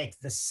also make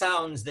the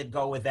sounds that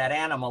go with that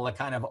animal, a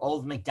kind of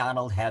old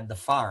MacDonald had the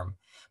farm.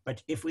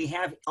 But if we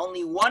have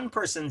only one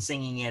person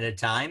singing at a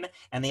time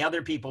and the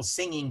other people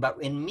singing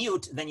but in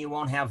mute, then you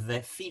won't have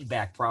the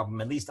feedback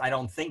problem. At least I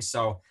don't think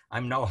so.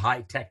 I'm no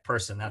high-tech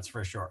person, that's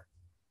for sure.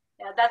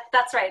 Yeah,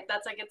 that's right.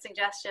 That's a good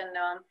suggestion,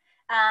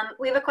 Noam.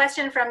 We have a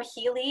question from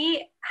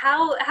Healy.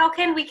 How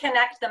can we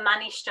connect the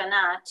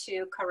Manishtana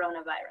to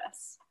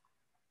coronavirus?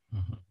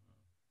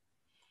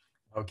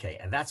 Okay,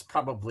 and that's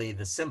probably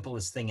the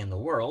simplest thing in the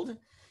world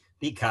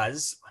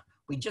because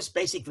we just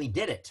basically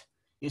did it.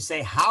 You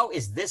say, how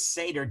is this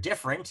Seder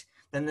different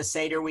than the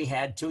Seder we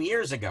had 2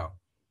 years ago?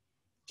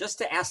 Just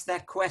to ask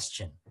that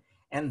question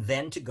and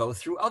then to go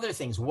through other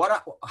things.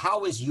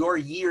 How is your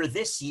year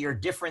this year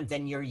different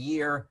than your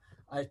year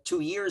 2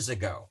 years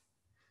ago?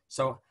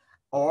 So,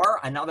 or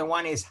another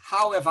one is,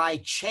 how have I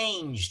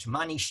changed?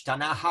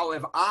 Manishtana, how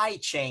have I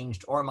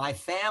changed? Or my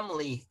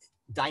family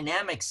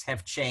dynamics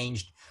have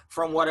changed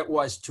from what it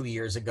was 2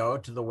 years ago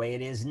to the way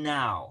it is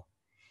now.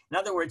 In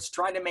other words,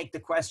 try to make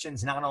the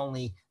questions not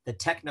only the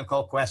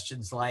technical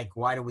questions like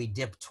why do we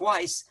dip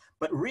twice,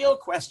 but real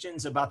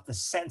questions about the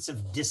sense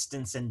of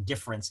distance and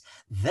difference.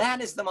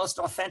 That is the most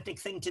authentic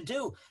thing to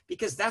do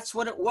because that's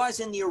what it was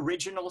in the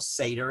original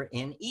Seder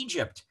in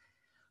Egypt.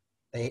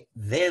 They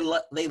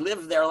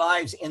lived their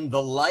lives in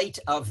the light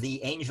of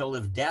the angel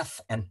of death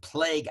and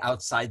plague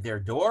outside their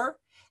door.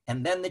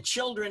 And then the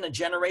children a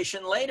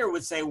generation later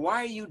would say,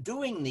 why are you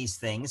doing these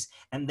things?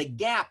 And the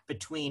gap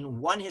between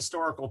one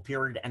historical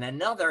period and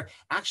another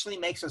actually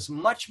makes us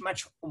much,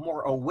 much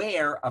more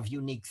aware of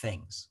unique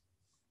things.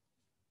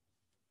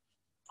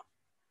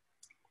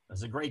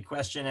 That's a great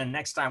question. And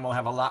next time we'll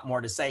have a lot more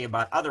to say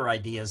about other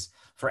ideas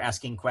for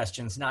asking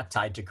questions not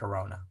tied to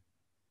Corona.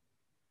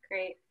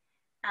 Great.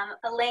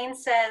 Elaine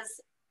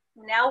says,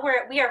 now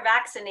we are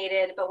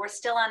vaccinated, but we're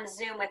still on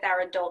Zoom with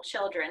our adult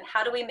children.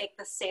 How do we make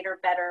the Seder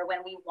better when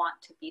we want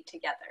to be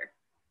together?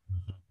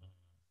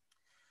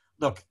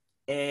 Look,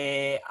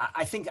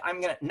 I think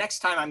next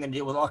time I'm going to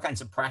deal with all kinds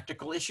of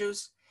practical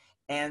issues.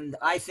 And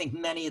I think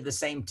many of the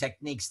same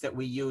techniques that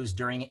we use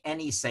during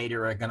any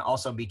Seder are going to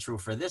also be true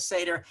for this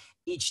Seder.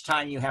 Each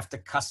time you have to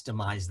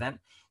customize them.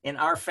 In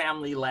our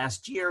family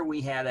last year,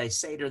 we had a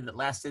Seder that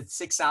lasted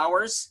 6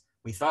 hours.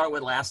 We thought it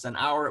would last an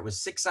hour. It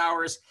was 6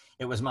 hours.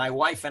 It was my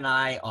wife and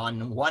I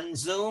on one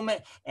Zoom,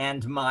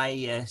 and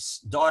my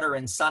daughter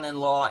and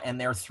son-in-law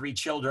and their 3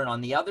 children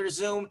on the other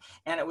Zoom.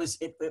 And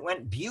it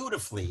went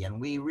beautifully.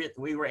 And we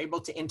were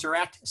able to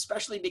interact,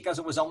 especially because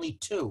it was only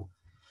 2.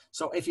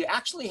 So if you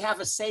actually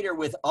have a Seder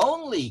with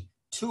only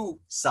 2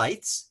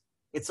 sites,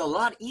 it's a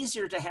lot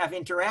easier to have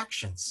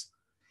interactions.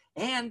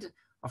 And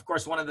of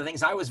course, one of the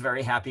things I was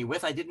very happy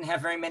with, I didn't have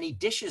very many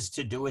dishes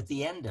to do at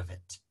the end of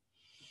it.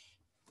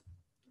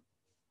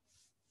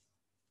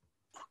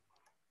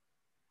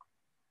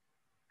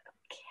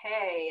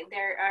 Okay,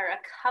 there are a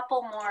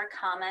couple more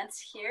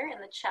comments here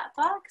in the chat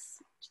box.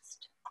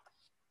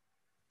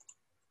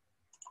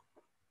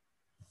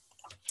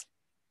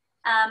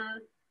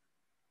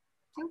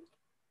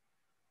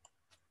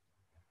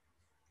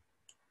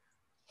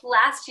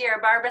 Last year,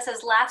 Barbara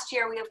says, last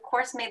year we of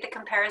course made the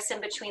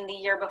comparison between the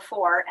year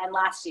before and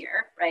last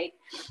year, right?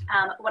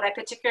 What I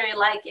particularly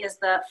like is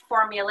the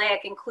formulaic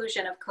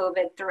inclusion of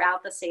COVID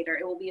throughout the Seder.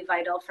 It will be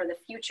vital for the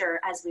future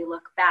as we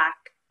look back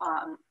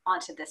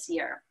onto this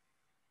year.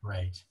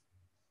 Right,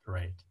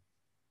 great.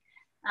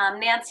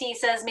 Nancy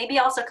says, maybe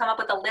also come up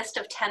with a list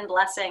of 10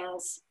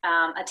 blessings,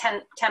 a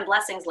 10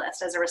 blessings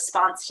list as a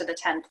response to the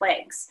 10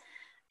 plagues.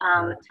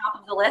 Top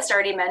of the list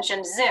already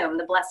mentioned Zoom,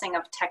 the blessing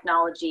of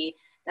technology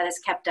that has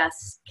kept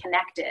us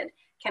connected.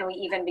 Can we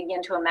even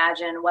begin to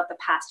imagine what the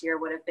past year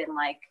would have been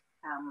like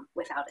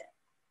without it?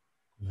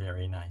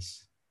 Very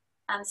nice.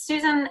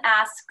 Susan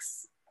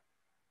asks,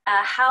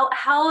 how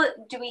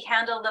to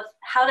handle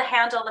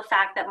the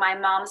fact that my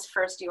mom's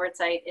first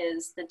Yortzeit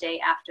is the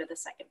day after the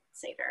second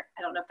Seder?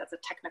 I don't know if that's a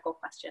technical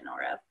question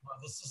or a. Well,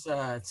 this is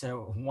it's a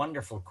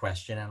wonderful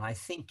question, and I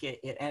think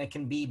it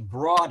can be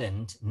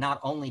broadened not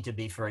only to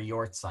be for a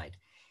Yortzeit.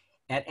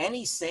 At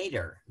any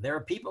Seder, there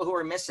are people who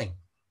are missing.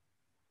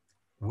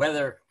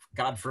 Whether,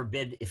 God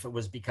forbid, if it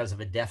was because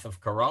of a death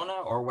of Corona,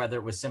 or whether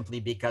it was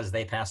simply because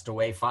they passed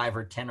away 5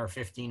 or 10 or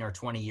 15 or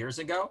 20 years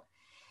ago.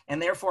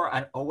 And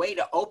therefore, a way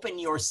to open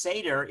your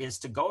Seder is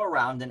to go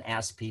around and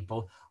ask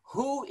people,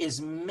 who is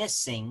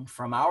missing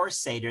from our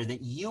Seder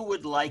that you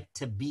would like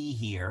to be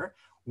here,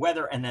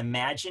 whether an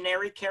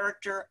imaginary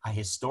character, a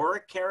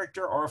historic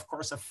character, or of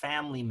course, a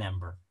family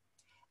member.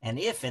 And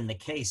if in the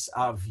case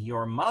of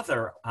your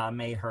mother,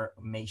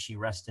 may she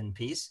rest in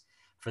peace,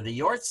 for the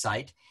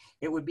Yortzeit,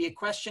 it would be a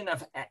question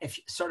of, if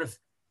sort of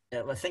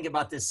think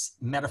about this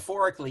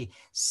metaphorically,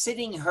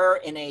 sitting her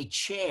in a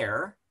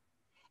chair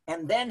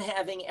and then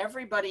having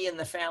everybody in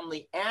the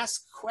family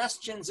ask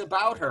questions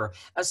about her,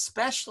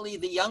 especially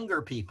the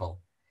younger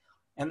people,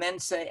 and then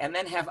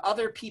have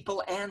other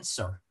people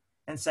answer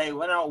and say,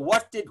 well, no,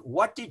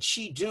 what did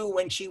she do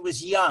when she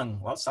was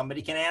young? Well,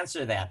 somebody can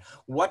answer that.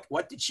 What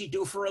did she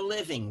do for a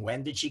living?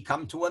 When did she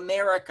come to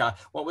America?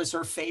 What was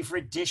her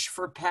favorite dish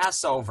for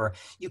Passover?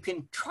 You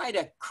can try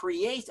to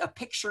create a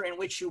picture in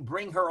which you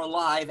bring her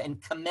alive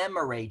and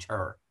commemorate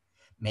her.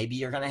 Maybe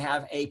you're going to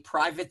have a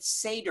private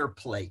Seder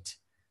plate.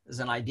 There's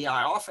an idea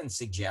I often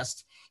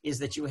suggest, is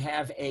that you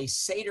have a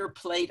Seder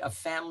plate of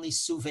family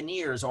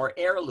souvenirs or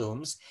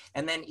heirlooms,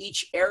 and then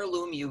each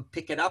heirloom you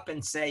pick it up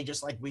and say,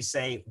 just like we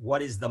say, what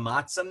does the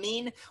matzah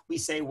mean? We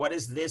say, what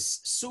does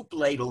this soup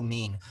ladle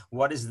mean?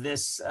 What does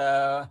this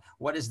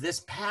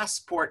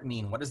passport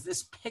mean? What does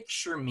this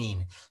picture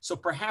mean? So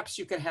perhaps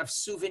you could have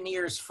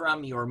souvenirs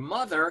from your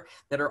mother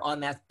that are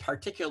on that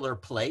particular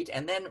plate,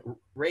 and then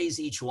raise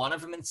each one of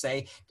them and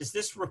say, does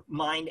this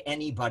remind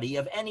anybody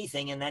of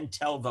anything? And then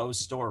tell those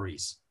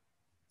stories.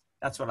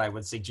 That's what I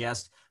would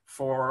suggest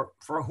for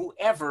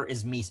whoever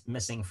is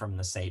missing from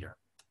the Seder.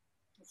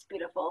 It's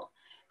beautiful.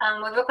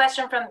 We have a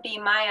question from B.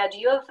 Maya. Do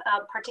you have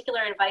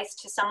particular advice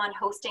to someone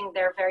hosting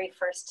their very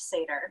first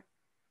Seder?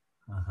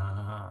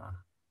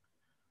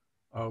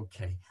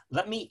 Okay.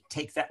 Let me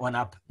take that one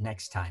up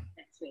next time.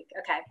 Next week.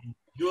 Okay.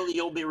 Julie,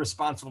 you'll be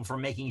responsible for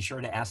making sure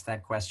to ask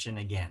that question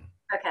again.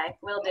 Okay,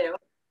 will do.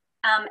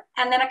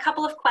 And then a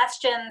couple of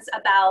questions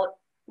about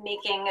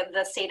making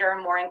the Seder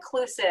more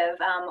inclusive,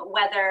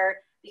 whether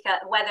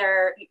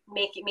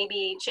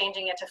maybe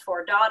changing it to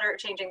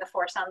changing the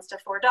 4 sons to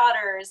 4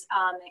 daughters,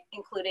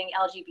 including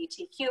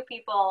LGBTQ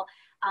people.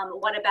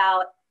 What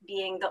about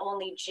being the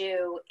only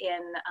Jew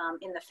in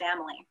the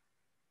family?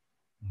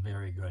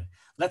 Very good.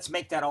 Let's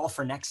make that all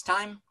for next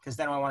time, because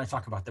then I want to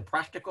talk about the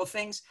practical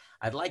things.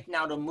 I'd like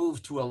now to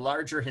move to a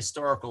larger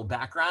historical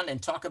background and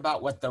talk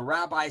about what the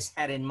rabbis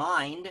had in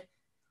mind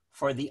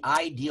for the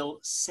ideal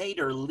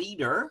Seder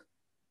leader.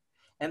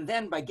 And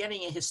then by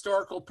getting a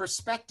historical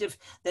perspective,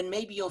 then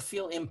maybe you'll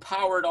feel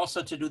empowered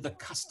also to do the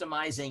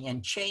customizing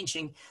and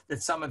changing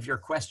that some of your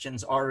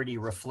questions already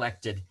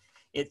reflected.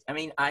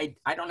 I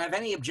don't have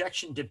any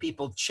objection to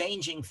people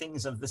changing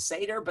things of the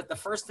Seder, but the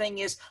first thing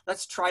is,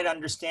 let's try to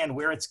understand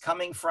where it's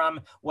coming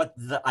from, what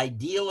the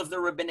ideal of the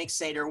rabbinic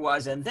Seder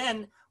was, and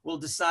then we'll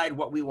decide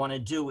what we want to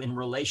do in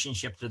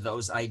relationship to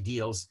those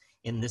ideals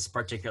in this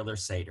particular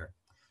Seder.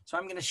 So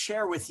I'm going to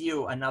share with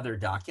you another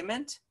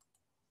document.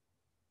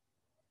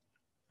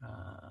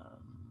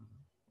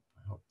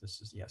 I hope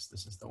this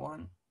is the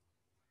one.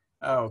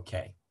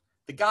 Okay.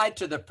 The Guide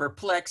to the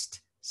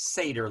Perplexed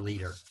Seder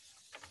Leader.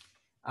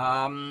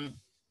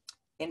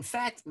 In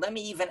fact, let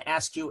me even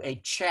ask you a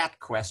chat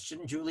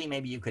question. Julie,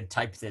 maybe you could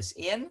type this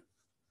in.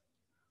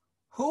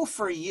 Who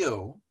for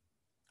you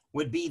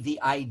would be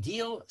the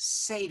ideal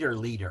Seder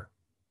leader?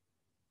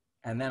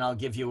 And then I'll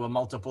give you a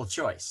multiple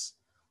choice.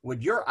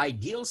 Would your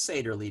ideal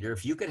Seder leader,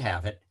 if you could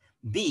have it,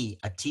 be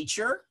a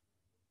teacher,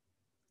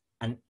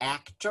 an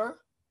actor,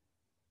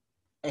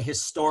 a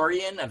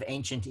historian of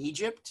ancient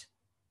Egypt,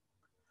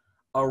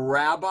 a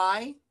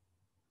rabbi,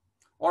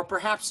 or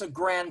perhaps a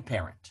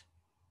grandparent?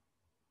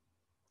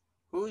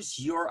 Who's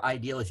your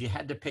ideal if you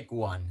had to pick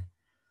one?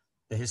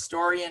 The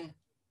historian,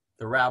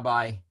 the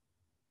rabbi,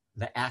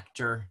 the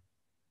actor,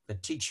 the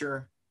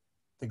teacher,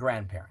 the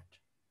grandparent?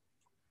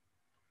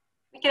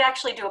 We could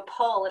actually do a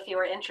poll if you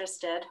were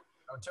interested.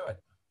 Go to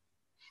it.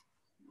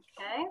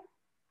 Okay.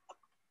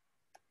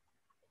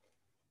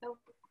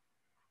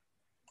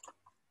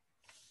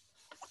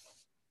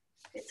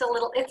 It's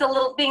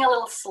being a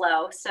little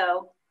slow,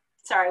 so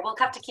sorry, we'll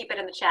have to keep it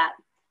in the chat.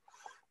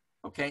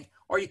 Okay,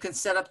 or you can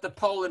set up the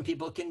poll and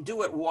people can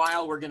do it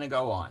while we're going to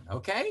go on,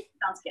 okay?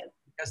 Sounds good.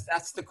 Because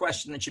that's the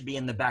question that should be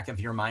in the back of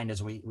your mind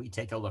as we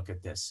take a look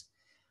at this.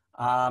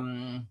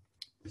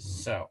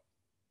 So,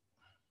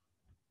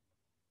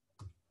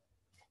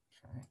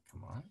 okay,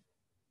 come on.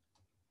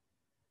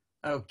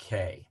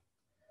 Okay,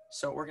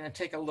 so we're going to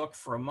take a look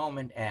for a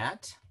moment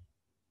at,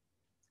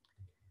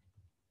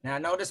 now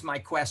notice my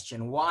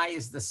question, why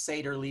is the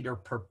Seder leader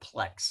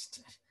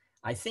perplexed?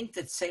 I think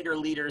that Seder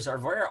leaders are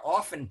very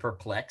often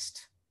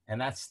perplexed,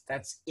 and that's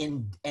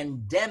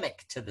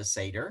endemic to the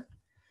Seder,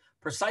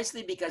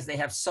 precisely because they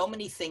have so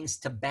many things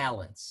to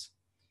balance.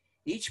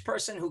 Each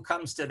person who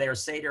comes to their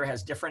Seder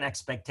has different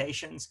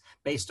expectations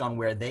based on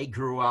where they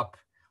grew up,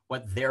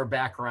 what their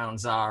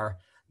backgrounds are,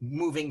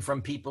 moving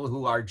from people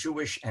who are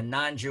Jewish and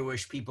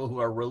non-Jewish, people who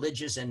are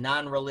religious and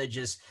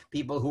non-religious,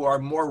 people who are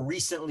more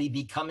recently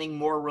becoming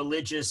more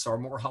religious or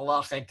more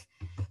halachic,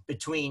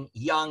 between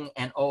young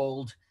and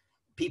old,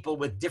 people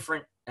with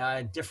different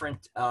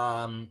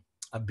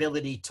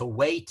ability to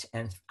wait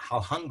and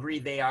how hungry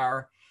they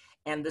are.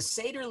 And the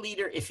Seder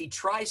leader, if he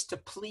tries to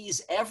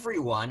please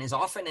everyone, is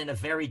often in a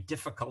very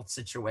difficult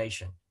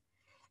situation.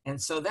 And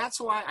so that's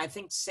why I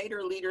think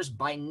Seder leaders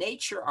by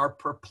nature are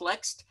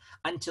perplexed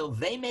until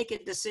they make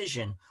a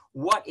decision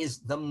what is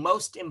the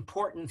most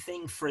important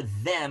thing for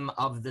them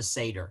of the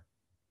Seder.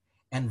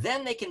 And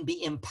then they can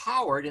be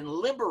empowered and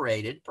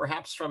liberated,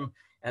 perhaps from,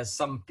 as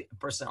some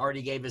person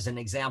already gave as an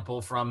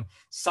example, from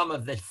some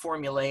of the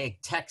formulaic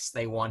texts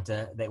they want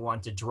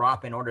to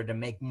drop in order to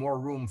make more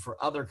room for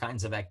other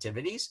kinds of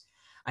activities.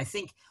 I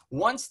think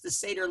once the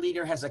Seder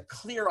leader has a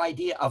clear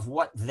idea of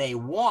what they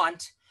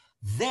want,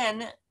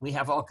 then we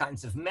have all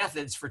kinds of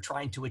methods for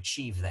trying to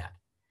achieve that.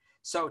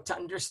 So to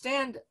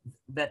understand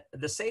that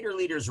the Seder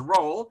leader's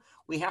role,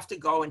 we have to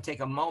go and take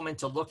a moment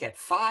to look at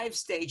 5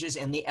 stages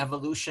in the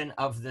evolution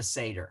of the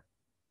Seder.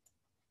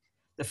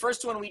 The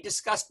first one we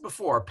discussed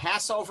before,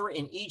 Passover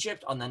in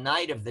Egypt on the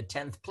night of the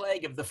 10th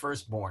plague of the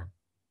firstborn,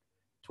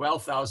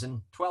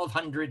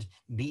 1200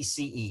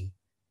 BCE.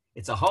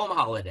 It's a home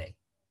holiday.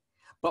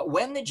 But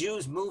when the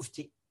Jews moved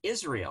to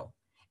Israel,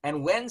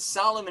 and when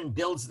Solomon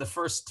builds the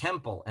first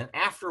temple, and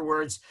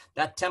afterwards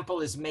that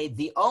temple is made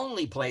the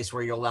only place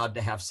where you're allowed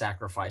to have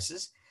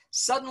sacrifices,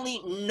 suddenly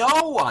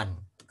no one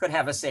could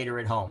have a Seder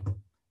at home.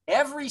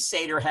 Every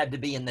Seder had to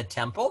be in the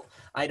temple.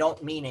 I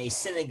don't mean a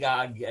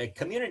synagogue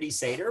community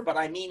Seder, but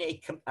I mean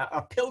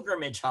a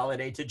pilgrimage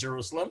holiday to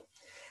Jerusalem,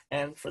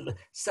 and for the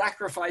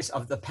sacrifice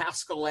of the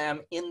Paschal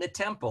Lamb in the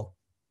temple,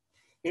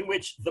 in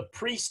which the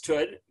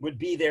priesthood would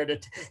be there to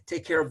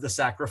take care of the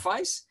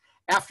sacrifice.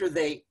 After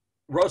they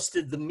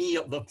roasted the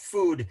meal, the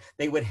food,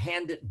 they would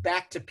hand it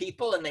back to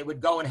people and they would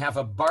go and have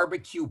a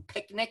barbecue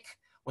picnic,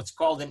 what's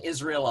called in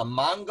Israel a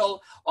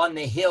mangal, on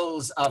the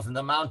hills of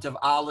the Mount of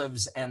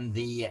Olives and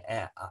the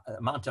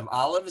Mount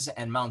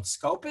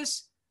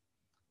Scopus.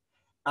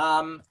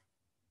 And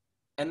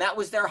that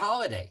was their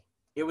holiday.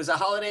 It was a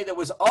holiday that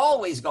was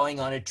always going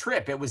on a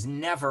trip. It was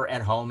never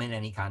at home in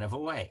any kind of a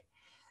way.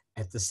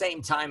 At the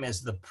same time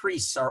as the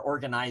priests are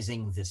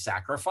organizing the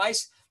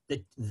sacrifice, the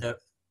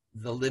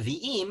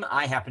Levi'im,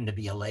 I happen to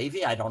be a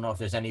Levi. I don't know if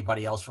there's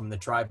anybody else from the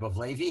tribe of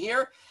Levi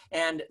here.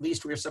 And at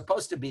least we're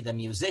supposed to be the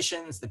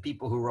musicians, the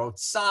people who wrote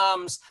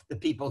psalms, the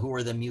people who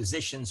were the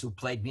musicians who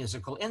played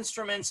musical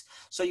instruments.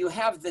 So you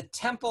have the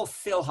temple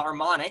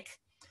philharmonic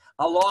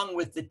along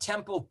with the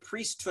temple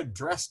priesthood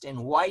dressed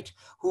in white,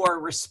 who are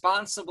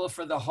responsible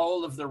for the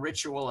whole of the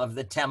ritual of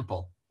the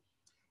temple.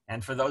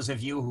 And for those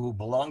of you who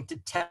belong to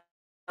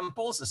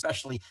temples,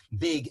 especially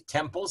big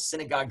temples,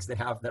 synagogues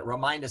that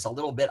remind us a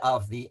little bit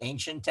of the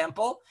ancient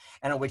temple,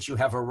 and in which you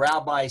have a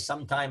rabbi.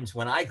 Sometimes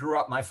when I grew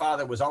up, my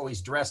father was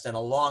always dressed in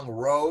a long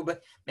robe,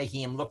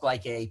 making him look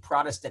like a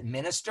Protestant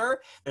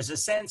minister. There's a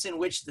sense in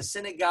which the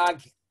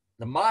synagogue,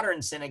 the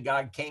modern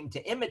synagogue, came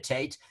to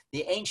imitate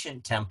the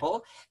ancient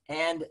temple,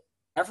 and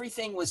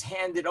everything was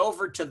handed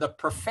over to the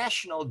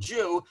professional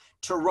Jew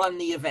to run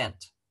the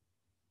event.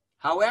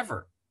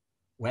 However,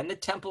 when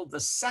the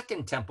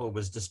second temple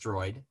was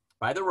destroyed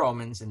by the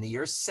Romans in the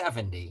year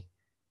 70,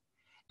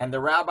 and the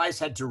rabbis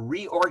had to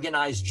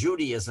reorganize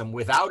Judaism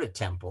without a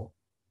temple,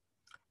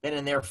 then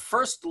in their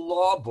first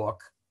law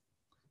book,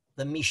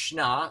 the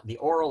Mishnah, the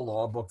oral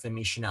law book, the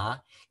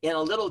Mishnah, in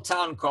a little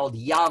town called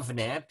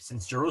Yavne,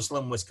 since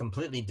Jerusalem was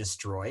completely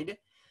destroyed,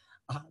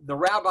 the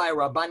rabbi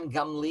Rabban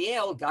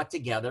Gamliel got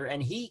together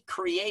and he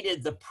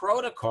created the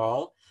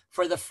protocol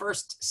for the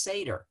first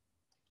Seder.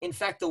 In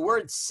fact, the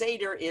word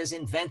Seder is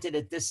invented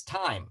at this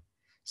time.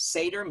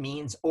 Seder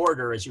means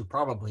order, as you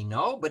probably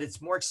know, but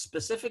it's more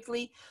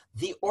specifically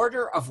the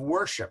order of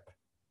worship.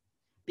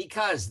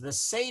 Because the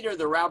Seder,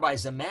 the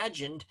rabbis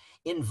imagined,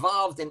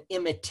 involved an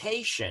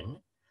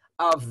imitation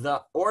of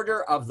the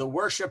order of the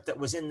worship that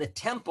was in the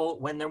temple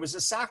when there was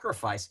a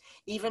sacrifice,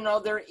 even though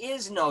there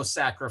is no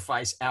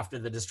sacrifice after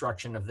the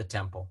destruction of the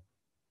temple.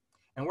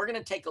 And we're going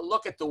to take a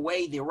look at the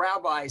way the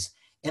rabbis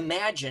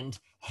imagined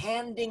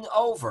handing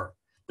over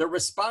the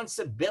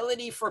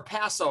responsibility for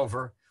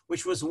Passover,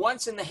 which was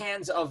once in the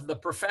hands of the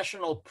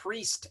professional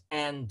priest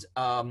and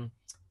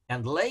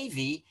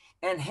Levi,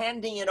 and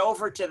handing it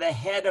over to the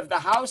head of the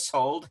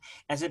household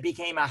as it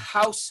became a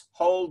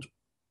household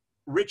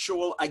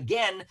ritual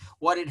again,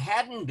 what it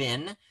hadn't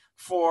been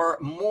for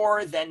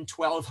more than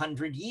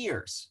 1,200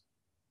 years.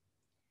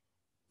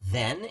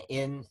 Then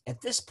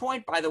at this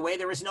point, by the way,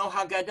 there is no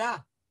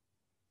Haggadah.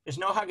 There's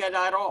no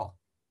Haggadah at all.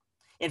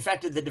 In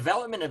fact, the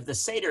development of the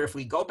Seder, if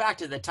we go back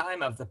to the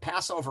time of the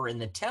Passover in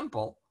the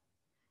temple,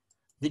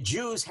 the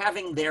Jews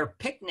having their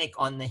picnic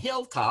on the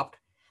hilltop,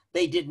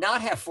 they did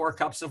not have 4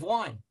 cups of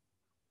wine.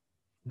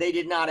 They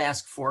did not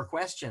ask 4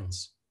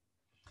 questions.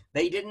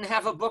 They didn't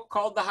have a book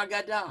called the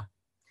Haggadah.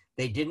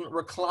 They didn't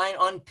recline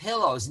on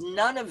pillows.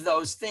 None of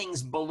those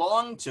things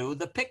belonged to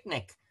the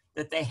picnic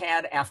that they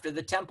had after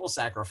the temple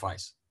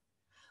sacrifice.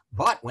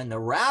 But when the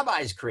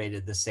rabbis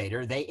created the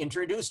Seder, they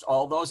introduced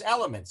all those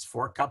elements.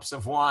 4 cups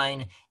of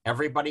wine,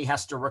 everybody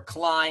has to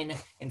recline.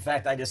 In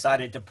fact, I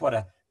decided to put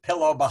a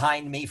pillow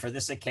behind me for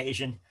this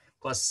occasion,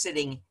 plus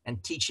sitting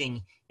and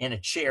teaching in a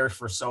chair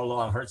for so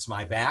long hurts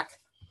my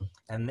back.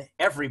 And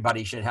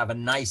everybody should have a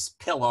nice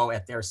pillow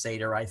at their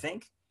Seder, I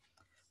think.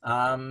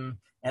 And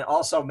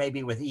also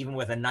maybe even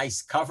with a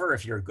nice cover,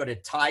 if you're good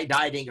at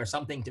tie-dyeing or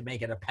something, to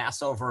make it a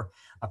Passover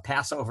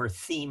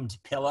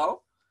themed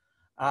pillow.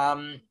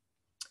 But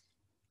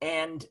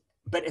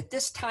at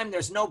this time,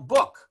 there's no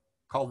book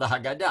called the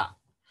Haggadah.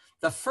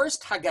 The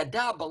first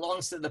Haggadah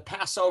belongs to the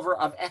Passover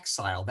of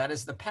exile. That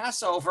is the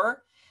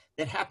Passover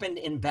that happened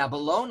in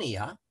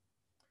Babylonia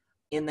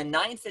in the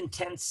 9th and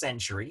 10th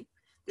century.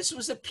 This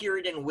was a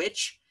period in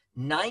which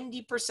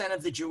 90%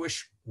 of the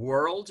Jewish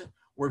world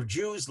were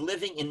Jews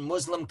living in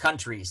Muslim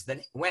countries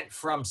that went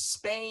from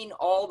Spain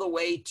all the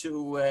way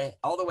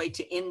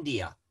to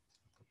India.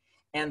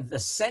 And the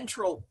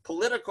central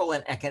political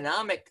and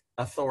economic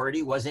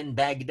authority was in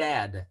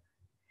Baghdad.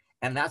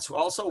 And that's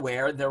also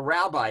where the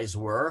rabbis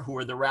were, who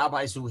were the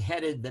rabbis who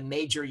headed the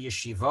major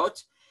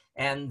yeshivot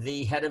and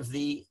the head of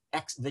the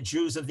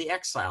Jews of the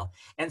exile.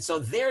 And so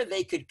there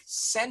they could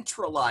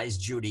centralize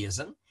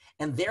Judaism.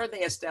 And there they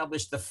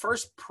established the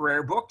first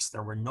prayer books.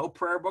 There were no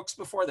prayer books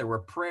before. There were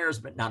prayers,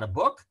 but not a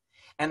book.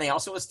 And they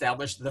also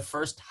established the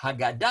first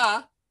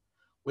Haggadah,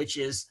 which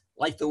is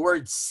like the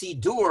word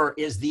Sidur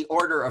is the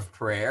order of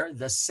prayer.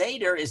 The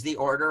Seder is the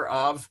order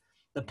of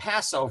the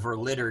Passover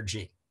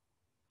liturgy.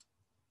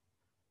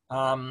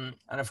 And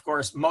of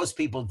course, most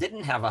people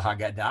didn't have a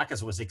Haggadah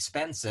because it was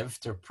expensive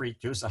to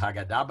produce a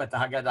Haggadah, but the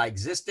Haggadah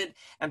existed,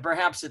 and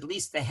perhaps at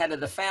least the head of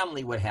the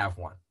family would have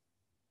one.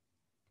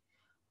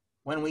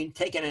 When we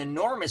take an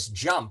enormous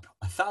jump,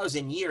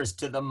 1,000 years,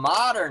 to the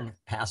modern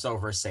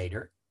Passover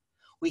Seder,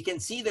 we can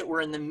see that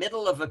we're in the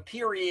middle of a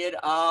period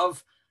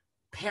of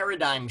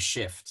paradigm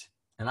shift.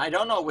 And I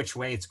don't know which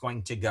way it's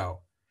going to go.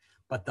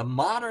 But the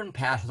modern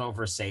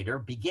Passover Seder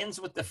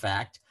begins with the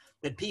fact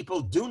that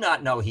people do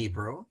not know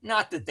Hebrew,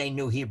 not that they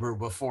knew Hebrew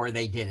before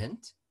they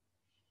didn't.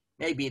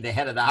 Maybe the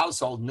head of the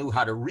household knew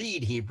how to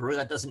read Hebrew.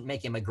 That doesn't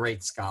make him a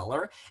great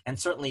scholar. And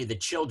certainly the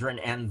children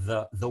and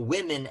the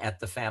women at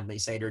the family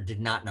Seder did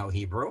not know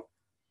Hebrew.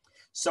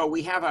 So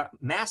we have a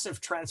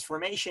massive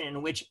transformation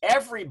in which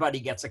everybody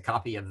gets a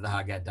copy of the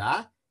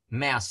Haggadah,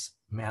 mass,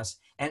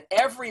 and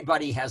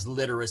everybody has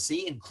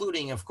literacy,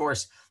 including, of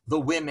course, the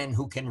women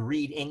who can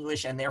read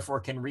English and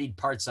therefore can read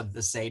parts of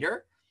the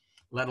Seder,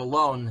 let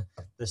alone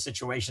the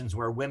situations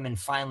where women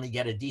finally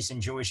get a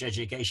decent Jewish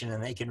education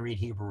and they can read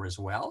Hebrew as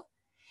well.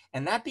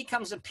 And that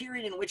becomes a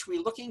period in which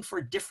we're looking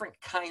for different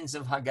kinds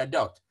of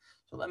Haggadot.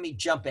 So let me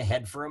jump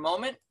ahead for a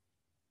moment.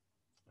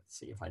 Let's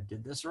see if I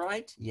did this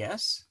right.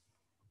 Yes.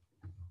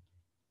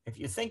 If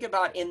you think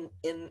about in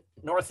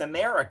North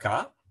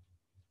America,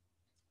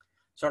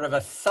 sort of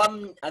a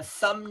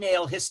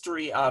thumbnail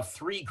history of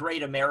 3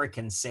 great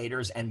American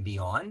Seders and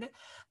beyond,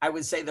 I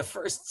would say the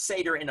first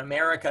Seder in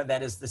America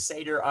that is the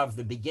Seder of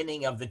the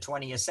beginning of the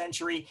 20th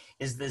century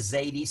is the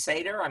Zaidi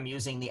Seder. I'm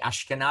using the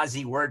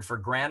Ashkenazi word for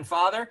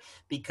grandfather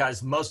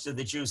because most of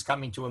the Jews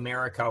coming to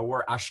America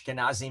were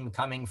Ashkenazim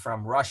coming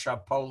from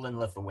Russia, Poland,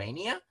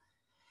 Lithuania.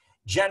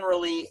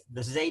 Generally,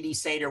 the Zaidi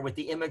Seder with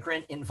the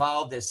immigrant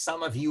involved, as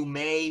some of you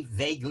may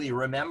vaguely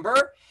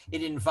remember,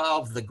 it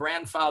involved the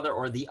grandfather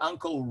or the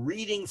uncle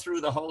reading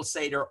through the whole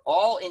Seder,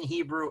 all in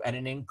Hebrew at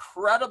an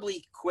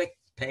incredibly quick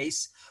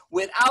pace.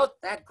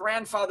 Without that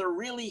grandfather,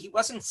 really, he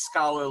wasn't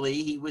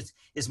scholarly.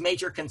 His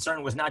major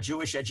concern was not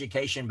Jewish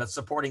education, but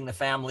supporting the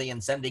family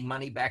and sending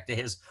money back to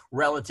his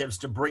relatives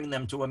to bring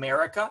them to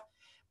America.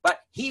 But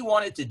he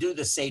wanted to do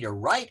the Seder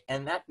right,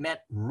 and that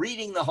meant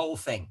reading the whole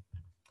thing.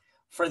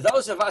 For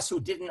those of us who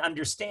didn't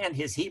understand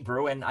his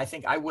Hebrew, and I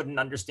think I wouldn't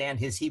understand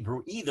his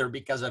Hebrew either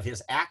because of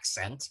his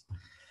accent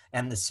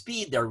and the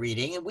speed they're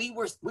reading, and we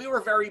were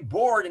very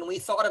bored, and we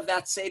thought of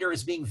that Seder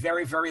as being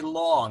very, very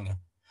long,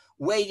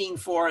 waiting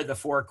for the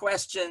 4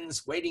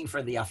 questions, waiting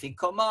for the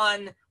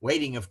afikoman,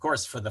 waiting, of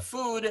course, for the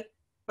food,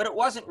 but it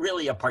wasn't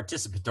really a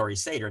participatory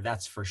Seder,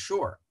 that's for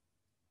sure.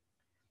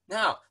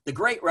 Now, the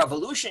Great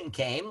Revolution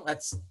came,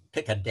 let's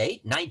pick a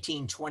date,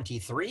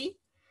 1923,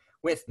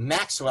 with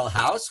Maxwell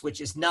House,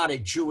 which is not a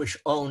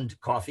Jewish-owned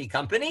coffee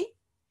company.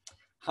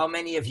 How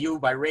many of you,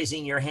 by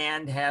raising your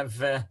hand, have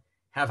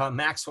a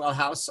Maxwell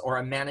House or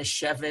a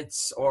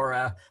Manischewitz or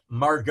a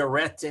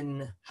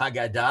Margaretin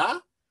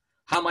Haggadah?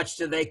 How much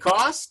do they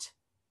cost?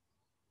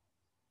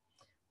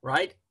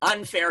 Right?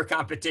 Unfair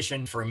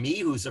competition for me,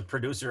 who's a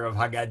producer of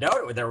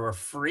Haggadot. They were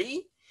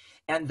free.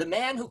 And the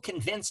man who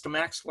convinced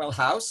Maxwell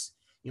House,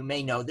 you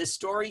may know this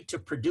story, to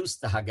produce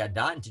the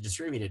Haggadah and to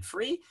distribute it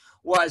free,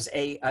 was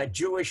a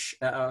Jewish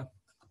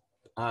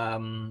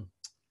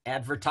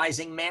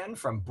advertising man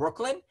from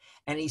Brooklyn.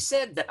 And he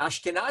said that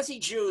Ashkenazi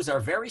Jews are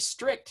very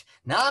strict.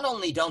 Not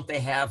only don't they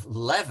have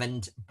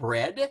leavened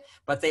bread,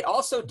 but they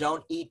also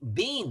don't eat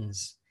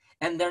beans.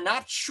 And they're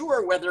not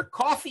sure whether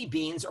coffee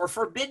beans are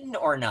forbidden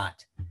or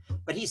not.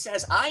 But he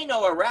says, I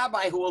know a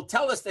rabbi who will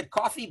tell us that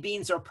coffee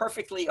beans are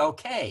perfectly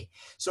okay.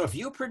 So if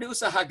you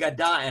produce a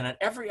Haggadah and on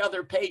every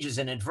other page is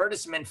an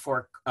advertisement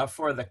for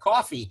the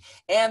coffee,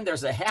 and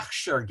there's a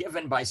hechsher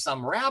given by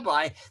some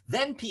rabbi,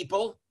 then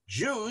people,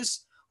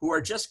 Jews, who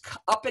are just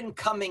up and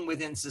coming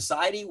within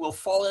society will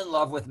fall in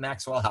love with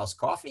Maxwell House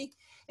coffee.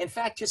 In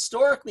fact,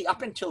 historically,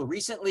 up until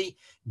recently,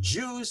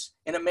 Jews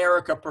in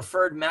America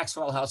preferred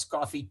Maxwell House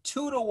coffee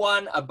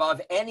 2-to-1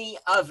 above any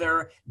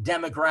other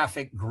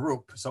demographic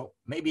group. So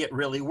maybe it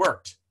really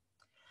worked.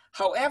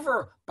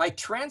 However, by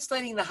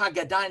translating the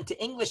Haggadah into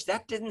English,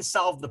 that didn't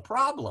solve the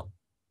problem.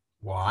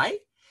 Why?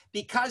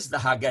 Because the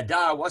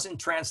Haggadah wasn't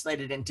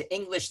translated into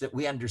English that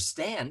we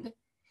understand.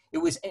 It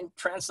was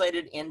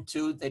translated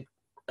into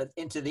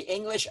the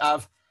English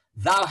of,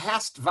 thou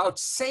hast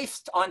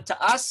vouchsafed unto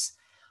us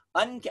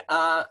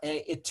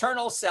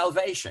eternal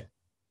salvation.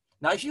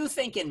 Now, if you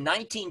think in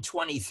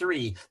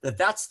 1923 that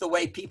that's the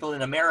way people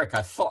in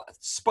America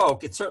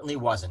spoke, it certainly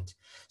wasn't.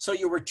 So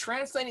you were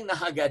translating the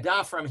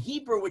Haggadah from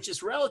Hebrew, which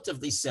is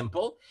relatively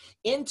simple,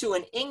 into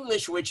an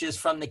English, which is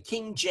from the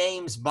King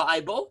James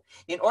Bible,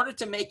 in order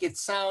to make it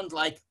sound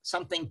like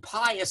something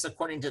pious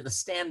according to the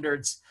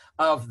standards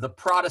of the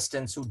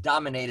Protestants who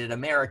dominated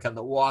America,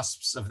 the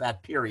WASPs of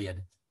that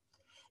period.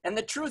 And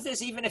the truth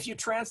is, even if you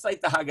translate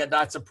the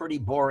Haggadah, it's a pretty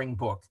boring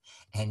book.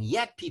 And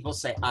yet people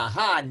say,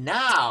 aha,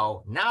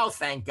 now,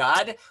 thank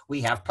God, we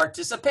have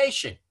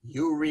participation.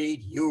 You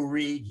read, you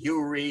read,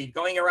 you read,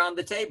 going around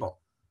the table.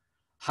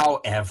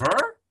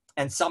 However,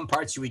 and some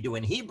parts we do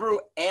in Hebrew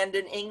and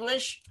in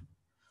English,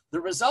 the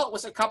result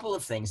was a couple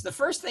of things. The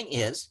first thing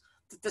is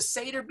that the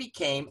Seder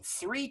became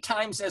 3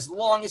 times as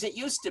long as it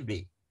used to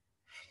be.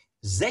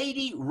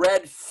 Zaidi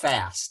read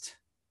fast.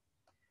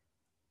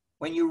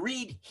 When you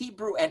read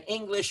Hebrew and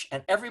English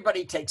and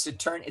everybody takes a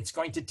turn, it's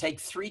going to take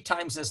 3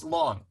 times as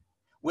long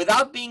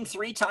without being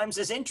 3 times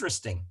as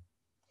interesting.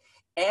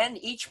 And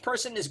each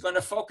person is going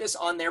to focus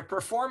on their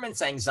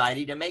performance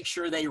anxiety to make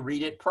sure they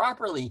read it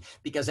properly,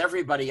 because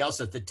everybody else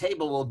at the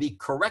table will be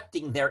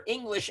correcting their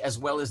English as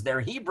well as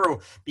their Hebrew,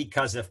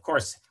 because, of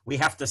course, we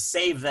have to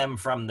save them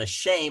from the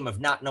shame of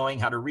not knowing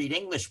how to read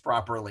English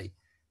properly.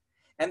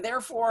 And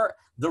therefore,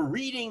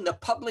 the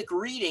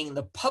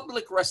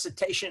public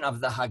recitation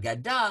of the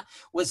Haggadah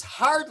was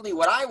hardly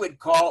what I would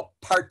call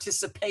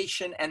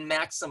participation and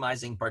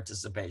maximizing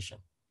participation.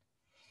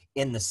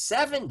 In the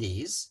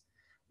 70s,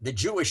 the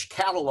Jewish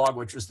catalog,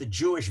 which was the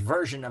Jewish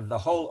version of the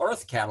Whole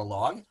Earth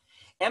catalog,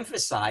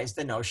 emphasize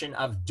the notion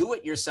of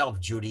do-it-yourself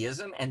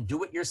Judaism and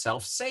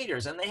do-it-yourself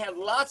Seders. And they had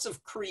lots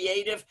of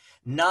creative,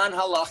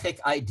 non-halachic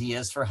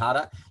ideas for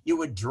how you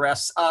would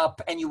dress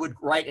up, and you would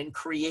write and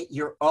create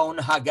your own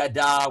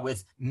Haggadah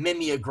with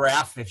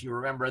mimeograph, if you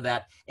remember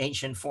that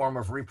ancient form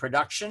of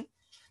reproduction.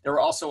 There were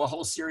also a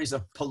whole series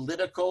of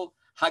political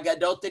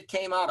Haggadot that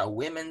came out, a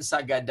women's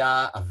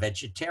Haggadah, a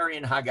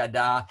vegetarian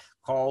Haggadah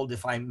called,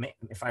 if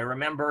I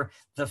remember,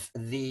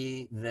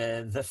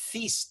 the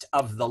Feast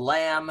of the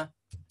Lamb.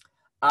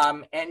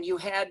 And you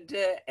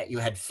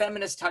had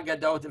feminist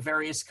Haggadot of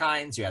various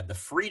kinds. You had the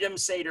Freedom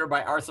Seder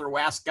by Arthur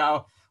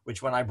Waskow,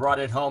 which when I brought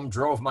it home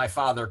drove my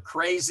father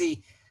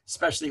crazy,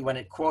 especially when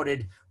it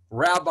quoted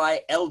Rabbi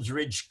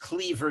Eldridge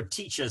Cleaver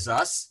teaches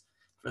us,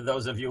 for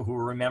those of you who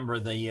remember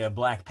the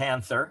Black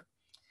Panther.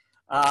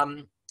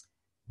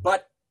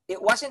 But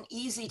it wasn't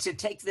easy to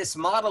take this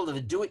model of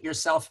a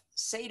do-it-yourself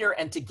Seder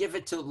and to give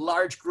it to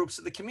large groups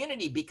of the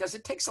community, because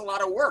it takes a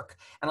lot of work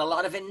and a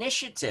lot of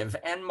initiative,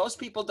 and most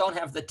people don't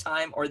have the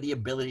time or the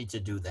ability to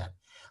do that.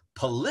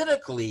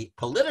 Political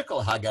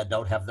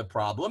Haggadot have the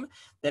problem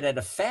that at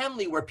a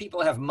family where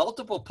people have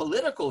multiple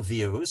political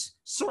views,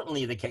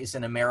 certainly the case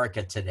in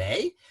America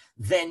today,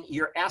 then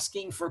you're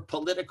asking for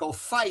political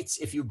fights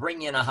if you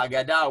bring in a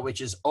Haggadah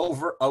which is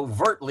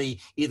overtly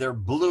either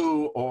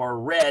blue or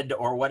red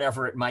or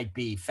whatever it might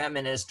be,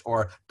 feminist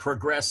or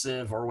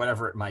progressive or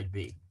whatever it might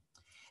be.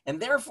 And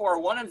therefore,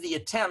 one of the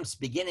attempts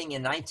beginning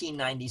in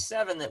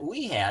 1997 that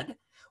we had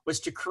was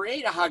to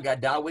create a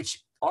Haggadah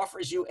which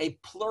offers you a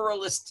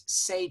pluralist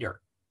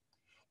Seder.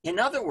 In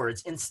other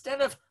words,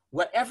 instead of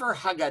whatever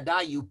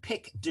Haggadah you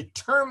pick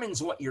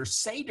determines what your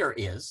Seder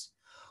is,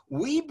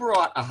 we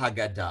brought a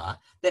Haggadah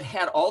that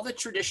had all the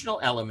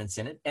traditional elements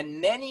in it and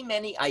many,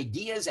 many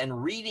ideas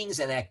and readings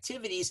and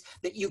activities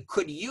that you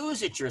could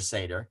use at your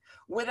Seder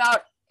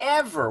without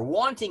ever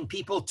wanting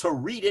people to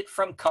read it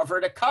from cover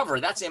to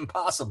cover. That's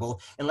impossible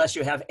unless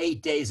you have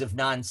 8 days of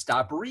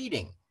nonstop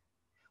reading.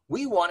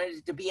 We wanted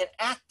it to be an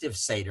active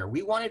Seder.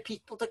 We wanted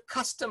people to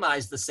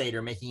customize the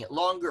Seder, making it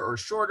longer or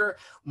shorter,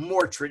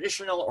 more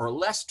traditional or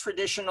less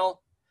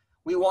traditional.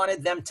 We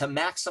wanted them to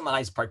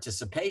maximize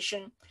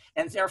participation.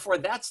 And therefore,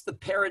 that's the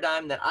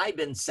paradigm that I've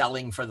been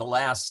selling for the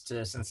last,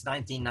 since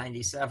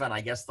 1997,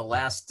 I guess the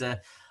last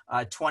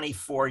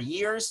 24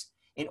 years,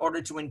 in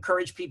order to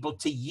encourage people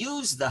to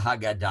use the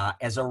Haggadah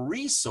as a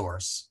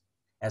resource,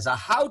 as a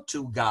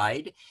how-to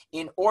guide,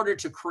 in order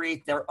to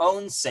create their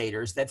own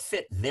Seders that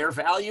fit their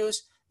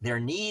values, their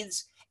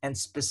needs, and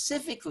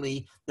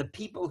specifically the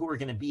people who are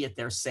going to be at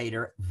their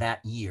Seder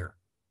that year.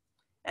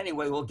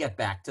 Anyway, we'll get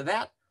back to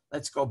that.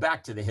 Let's go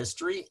back to the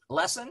history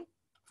lesson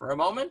for a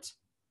moment.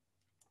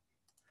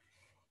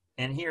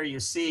 And here you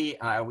see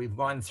we've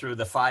gone through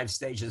the 5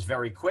 stages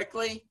very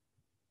quickly.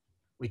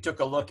 We took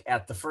a look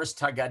at the first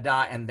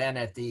Haggadah and then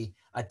at the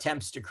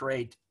attempts to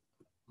create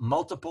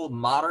multiple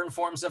modern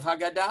forms of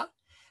Haggadah.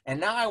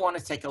 And now I want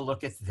to take a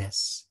look at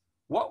this.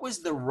 What was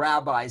the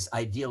rabbi's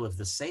ideal of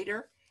the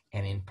Seder?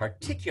 And in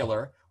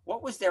particular,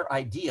 what was their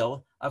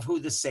ideal of who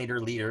the Seder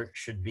leader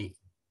should be?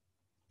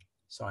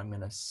 So I'm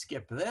going to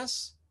skip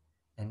this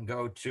and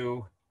go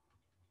to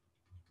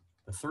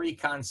the 3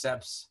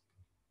 concepts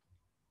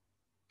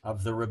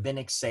of the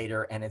rabbinic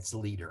Seder and its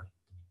leader.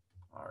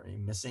 Are you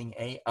missing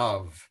a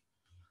of?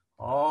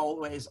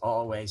 Always,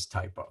 always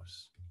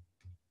typos.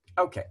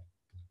 Okay,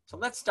 so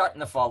let's start in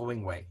the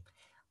following way.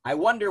 I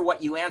wonder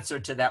what you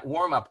answered to that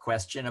warm-up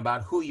question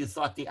about who you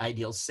thought the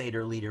ideal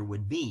Seder leader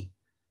would be.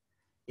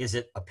 Is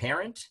it a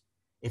parent?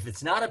 If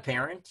it's not a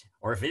parent,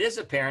 or if it is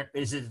a parent,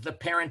 is it the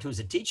parent who's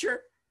a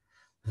teacher,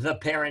 the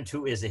parent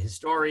who is a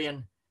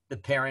historian, the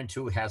parent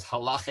who has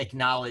halachic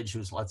knowledge,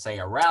 who's, let's say,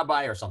 a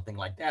rabbi or something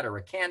like that, or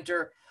a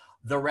cantor,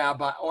 the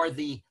rabbi, or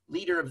the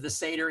leader of the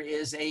Seder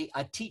is a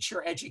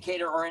teacher,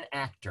 educator, or an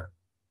actor?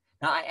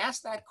 Now, I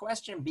ask that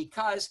question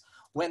because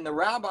when the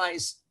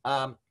rabbis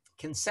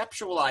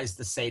conceptualized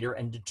the Seder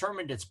and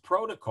determined its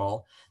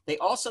protocol, they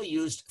also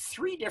used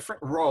 3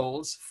 different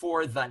roles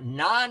for the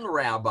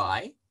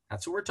non-rabbi.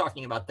 That's what we're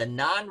talking about, the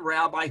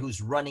non-rabbi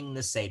who's running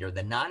the Seder,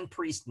 the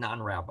non-priest,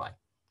 non-rabbi.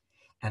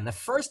 And the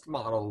first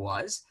model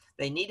was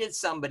they needed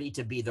somebody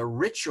to be the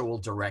ritual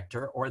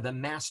director or the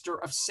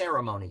master of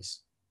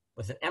ceremonies,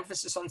 with an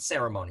emphasis on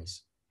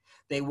ceremonies.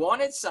 They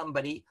wanted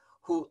somebody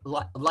who,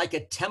 like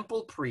a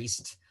temple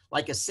priest,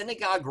 like a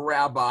synagogue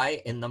rabbi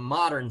in the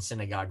modern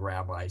synagogue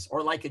rabbis,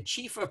 or like a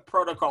chief of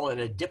protocol at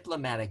a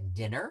diplomatic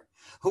dinner,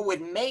 who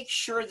would make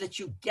sure that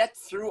you get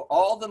through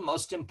all the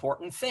most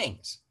important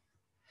things.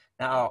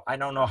 Now, I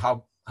don't know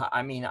how,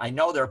 I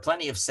know there are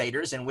plenty of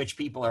Seders in which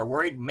people are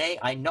worried.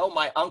 I know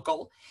my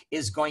uncle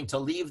is going to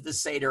leave the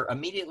Seder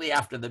immediately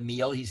after the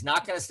meal. He's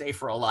not going to stay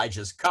for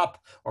Elijah's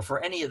Cup or for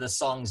any of the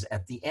songs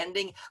at the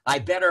ending. I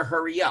better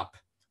hurry up.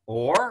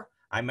 Or,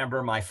 I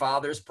remember my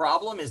father's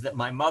problem is that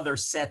my mother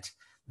set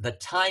the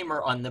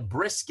timer on the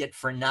brisket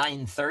for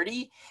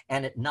 9:30,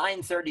 and at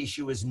 9:30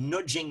 she was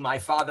nudging my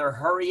father,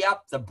 hurry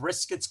up, the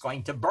brisket's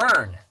going to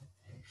burn.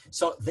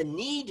 So the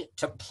need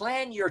to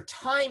plan your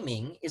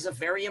timing is a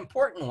very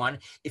important one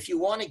if you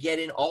want to get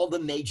in all the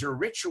major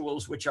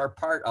rituals which are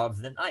part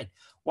of the night.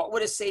 What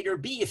would a Seder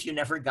be if you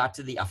never got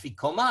to the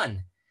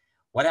Afikoman?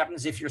 What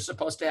happens if you're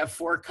supposed to have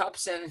 4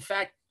 cups and in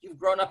fact you've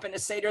grown up in a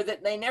Seder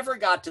that they never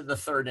got to the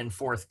 3rd and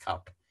 4th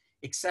cup,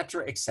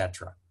 etc.,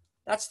 etc.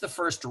 That's the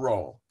first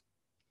role.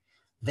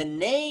 The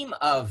name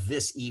of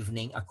this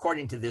evening,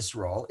 according to this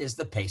role, is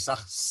the Pesach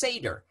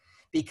Seder,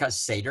 because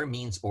Seder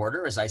means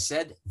order, as I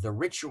said, the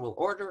ritual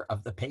order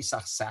of the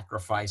Pesach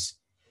sacrifice.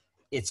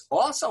 It's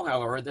also,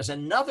 however, there's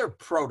another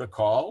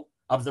protocol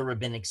of the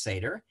rabbinic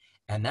Seder,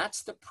 and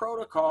that's the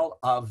protocol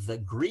of the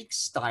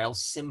Greek-style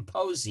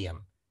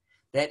symposium.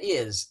 That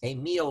is a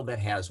meal that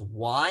has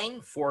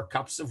wine, 4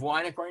 cups of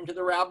wine, according to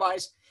the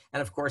rabbis,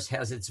 and of course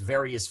has its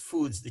various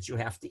foods that you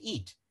have to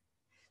eat.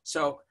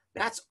 So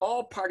that's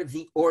all part of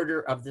the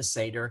order of the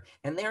Seder.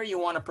 And there you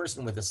want a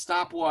person with a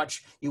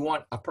stopwatch. You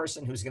want a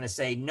person who's going to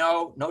say,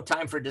 no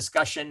time for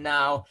discussion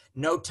now,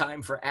 no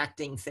time for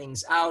acting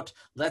things out.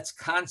 Let's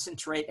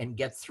concentrate and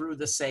get through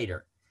the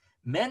Seder.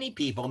 Many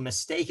people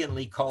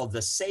mistakenly call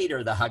the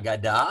Seder the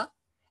Haggadah,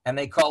 and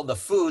they call the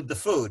food the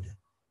food.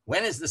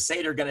 When is the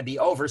Seder going to be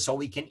over so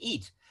we can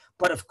eat?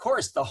 But of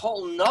course, the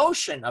whole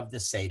notion of the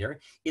Seder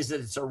is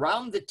that it's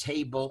around the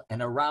table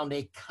and around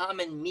a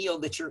common meal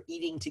that you're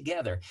eating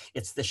together.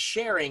 It's the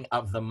sharing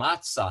of the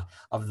matzah,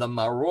 of the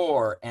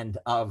maror, and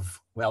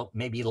of, well,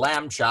 maybe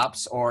lamb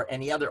chops or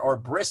any other, or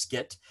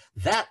brisket.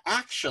 That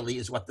actually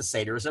is what the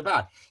Seder is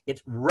about.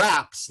 It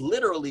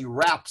literally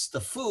wraps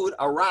the food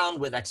around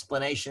with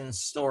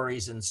explanations,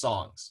 stories, and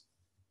songs.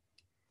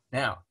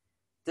 Now,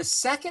 the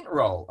second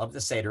role of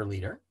the Seder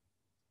leader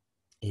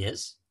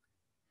is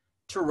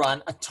to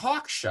run a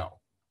talk show.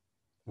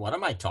 What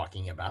am I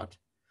talking about?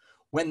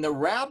 When the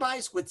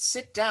rabbis would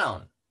sit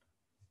down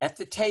at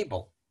the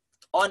table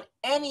on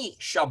any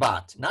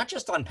Shabbat, not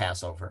just on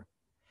Passover,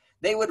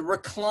 they would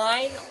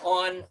recline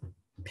on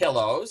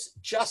pillows,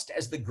 just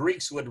as the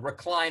Greeks would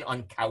recline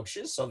on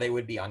couches, so they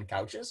would be on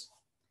couches.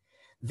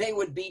 They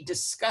would be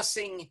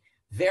discussing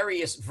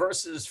various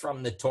verses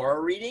from the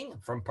Torah reading,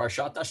 from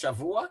Parshat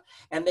HaShavua,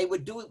 and they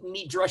would do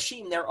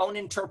midrashim, their own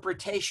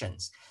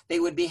interpretations. They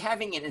would be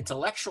having an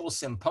intellectual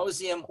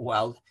symposium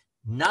while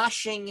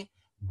noshing,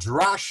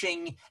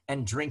 drashing,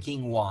 and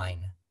drinking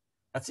wine.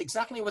 That's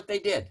exactly what they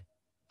did,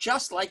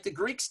 just like the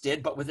Greeks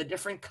did, but with a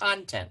different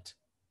content.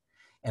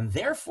 And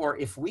therefore,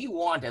 if we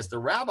want, as the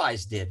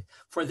rabbis did,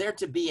 for there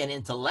to be an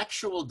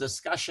intellectual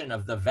discussion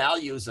of the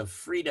values of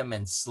freedom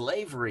and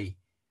slavery,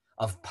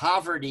 of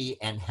poverty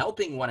and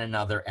helping one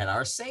another at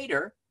our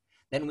Seder,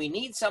 then we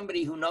need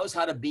somebody who knows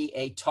how to be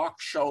a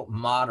talk show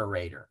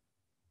moderator.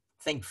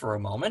 Think for a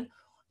moment.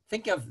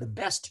 Think of the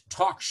best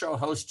talk show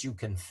host you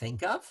can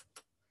think of.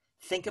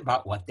 Think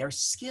about what their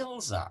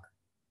skills are.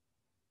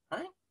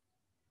 Right?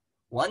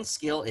 One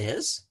skill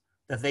is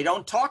that they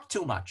don't talk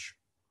too much.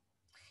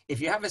 If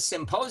you have a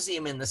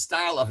symposium in the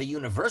style of a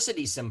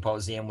university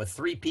symposium with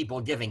 3 people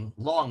giving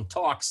long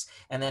talks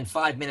and then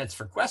 5 minutes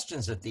for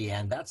questions at the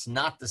end, that's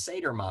not the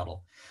Seder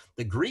model.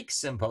 The Greek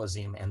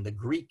symposium and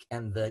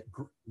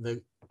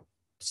the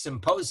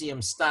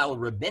symposium style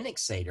rabbinic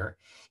Seder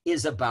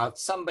is about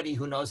somebody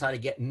who knows how to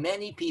get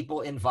many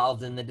people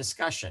involved in the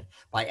discussion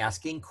by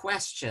asking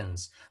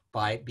questions,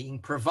 by being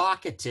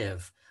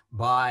provocative,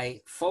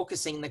 by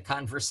focusing the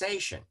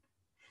conversation.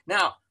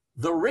 Now,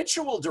 the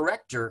ritual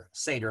director,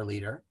 Seder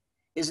leader,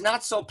 is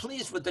not so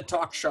pleased with the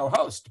talk show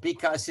host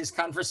because his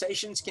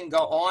conversations can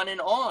go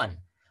on,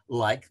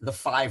 like the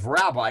 5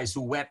 rabbis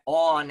who went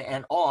on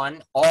and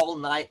on all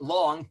night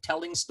long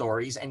telling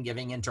stories and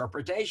giving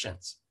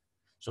interpretations.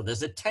 So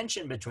there's a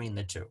tension between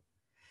the two.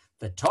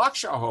 The talk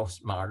show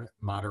host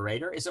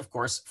moderator is, of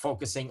course,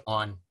 focusing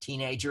on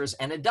teenagers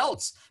and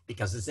adults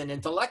because it's an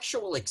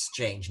intellectual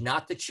exchange,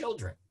 not the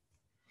children.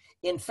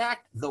 In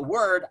fact, the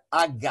word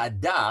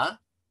Agadah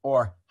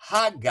or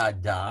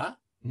Haggadah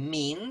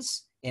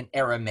means, in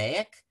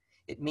Aramaic,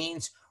 it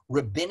means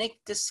rabbinic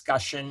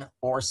discussion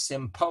or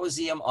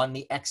symposium on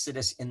the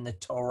Exodus in the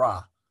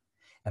Torah.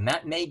 And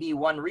that may be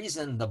one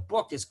reason the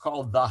book is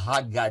called the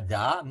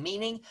Haggadah,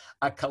 meaning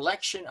a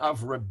collection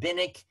of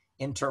rabbinic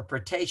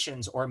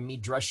interpretations or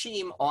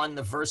midrashim on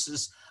the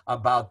verses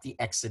about the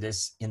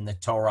Exodus in the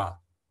Torah.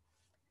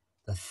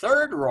 The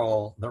third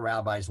role the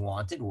rabbis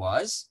wanted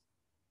was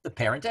the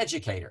parent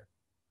educator.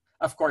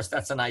 Of course,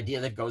 that's an idea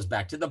that goes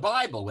back to the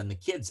Bible. When the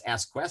kids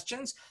ask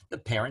questions, the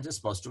parent is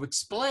supposed to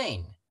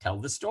explain, tell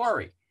the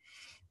story.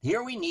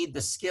 Here we need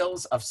the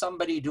skills of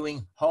somebody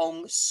doing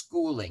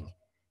homeschooling.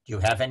 Do you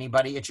have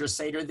anybody at your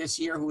Seder this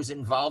year who is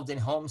involved in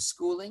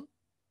homeschooling?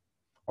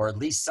 Or at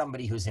least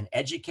somebody who's an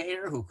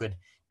educator who could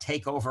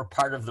take over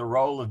part of the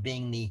role of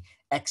being the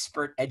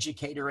expert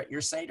educator at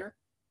your Seder?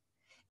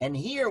 And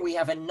here we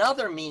have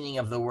another meaning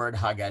of the word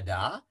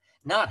Haggadah,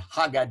 not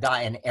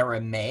Haggadah in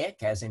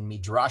Aramaic, as in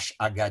Midrash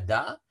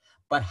Agadah,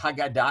 but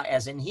Haggadah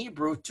as in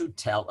Hebrew, to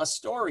tell a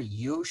story.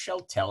 You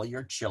shall tell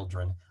your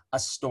children a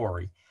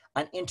story,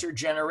 an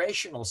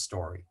intergenerational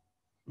story.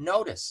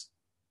 Notice,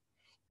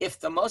 If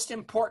the most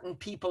important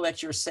people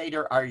at your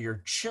Seder are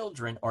your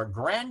children or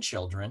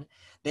grandchildren,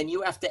 then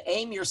you have to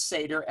aim your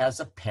Seder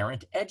as a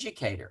parent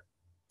educator.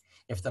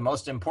 If the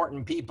most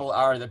important people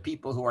are the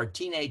people who are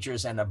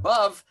teenagers and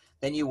above,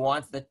 then you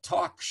want the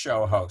talk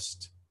show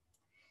host.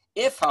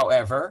 If,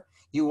 however,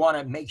 you want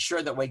to make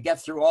sure that we get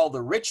through all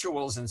the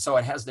rituals and so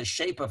it has the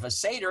shape of a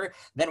Seder,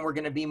 then we're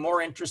going to be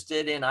more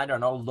interested in, I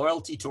don't know,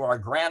 loyalty to our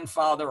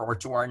grandfather or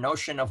to our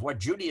notion of what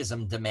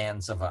Judaism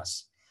demands of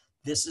us.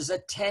 This is a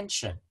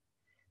tension.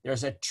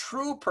 There's a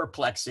true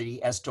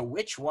perplexity as to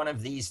which one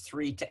of these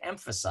three to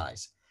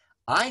emphasize.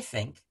 I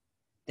think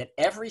that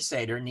every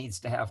Seder needs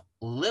to have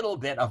a little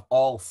bit of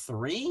all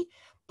three,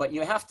 but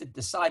you have to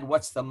decide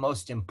what's the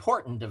most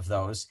important of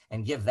those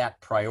and give that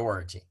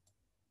priority.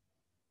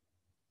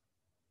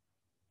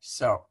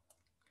 So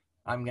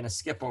I'm going to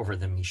skip over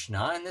the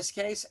Mishnah in this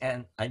case,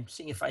 and I'm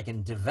seeing if I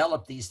can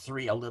develop these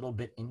three a little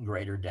bit in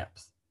greater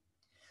depth.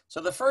 So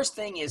the first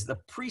thing is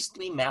the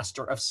priestly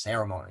master of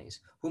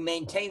ceremonies, who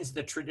maintains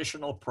the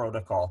traditional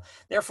protocol.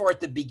 Therefore, at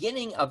the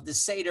beginning of the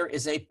Seder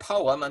is a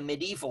poem, a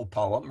medieval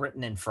poem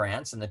written in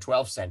France in the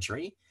 12th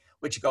century,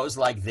 which goes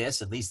like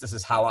this, at least this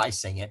is how I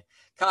sing it.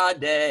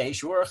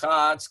 Kadesh,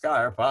 urchatz,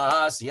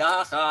 karpas,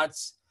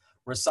 yachatz.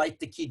 Recite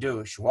the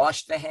kiddush,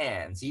 wash the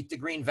hands, eat the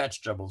green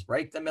vegetables,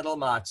 break the middle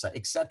matzah,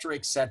 etc.,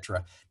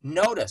 etc.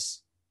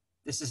 Notice,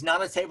 this is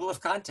not a table of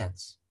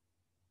contents.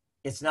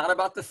 It's not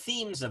about the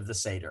themes of the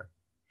Seder.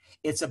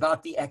 It's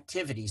about the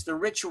activities, the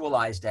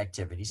ritualized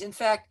activities. In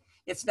fact,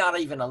 it's not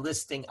even a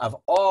listing of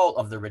all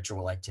of the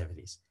ritual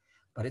activities,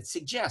 but it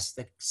suggests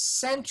that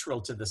central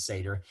to the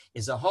Seder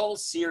is a whole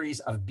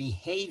series of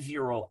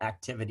behavioral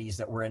activities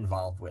that we're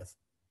involved with.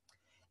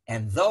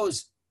 And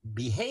those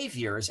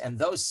behaviors and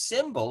those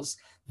symbols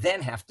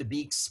then have to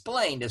be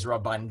explained, as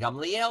Rabban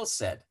Gamliel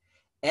said.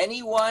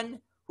 Anyone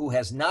who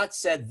has not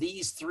said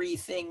these three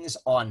things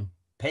on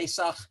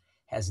Pesach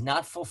has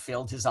not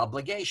fulfilled his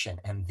obligation,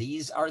 and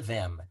these are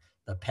them: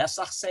 the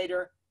Pesach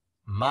Seder,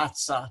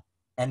 Matzah,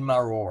 and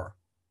Maror.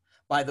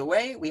 By the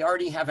way, we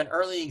already have an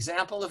early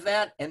example of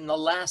that in the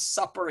Last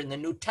Supper in the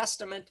New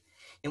Testament,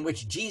 in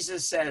which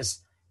Jesus says,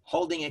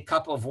 holding a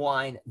cup of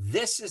wine,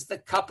 "This is the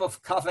cup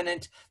of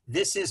covenant,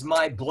 this is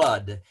my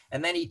blood."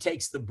 And then he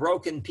takes the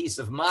broken piece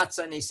of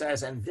matzah and he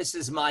says, "And this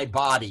is my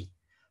body,"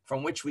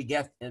 from which we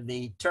get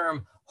the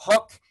term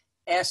hoc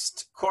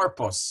est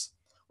corpus,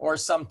 or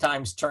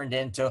sometimes turned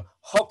into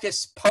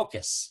hocus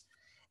pocus,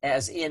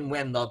 as in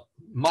when the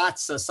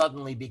matzah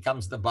suddenly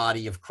becomes the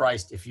body of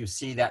Christ. If you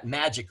see that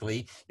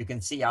magically, you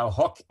can see how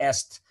hoc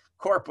est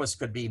corpus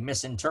could be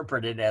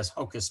misinterpreted as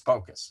hocus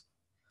pocus.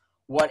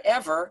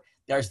 Whatever,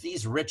 there's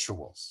these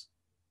rituals.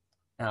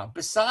 Now,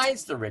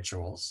 besides the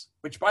rituals,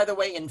 which by the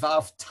way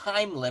involve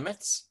time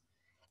limits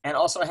and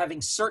also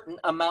having certain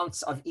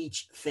amounts of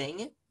each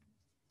thing,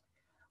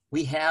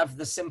 we have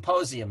the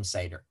Symposium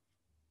Seder.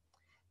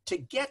 To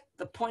get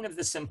the point of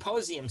the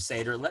Symposium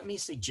Seder, let me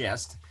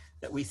suggest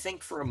that we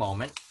think for a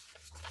moment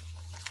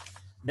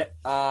that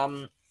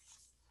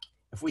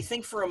if we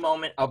think for a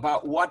moment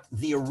about what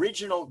the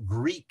original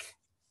Greek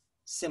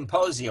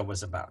symposia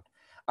was about.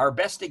 Our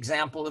best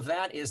example of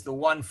that is the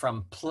one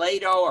from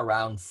Plato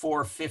around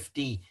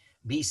 450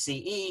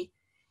 BCE,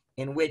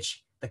 in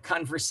which the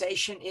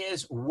conversation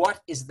is,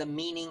 what is the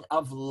meaning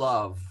of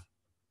love?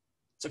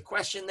 It's a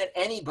question that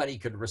anybody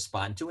could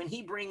respond to, and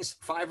he brings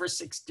 5 or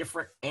 6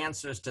 different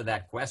answers to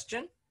that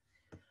question.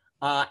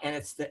 And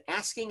it's the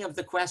asking of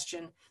the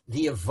question,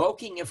 the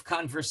evoking of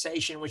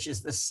conversation, which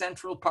is the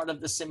central part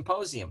of the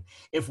symposium.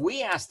 If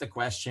we ask the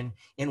question,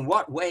 in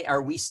what way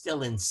are we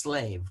still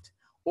enslaved?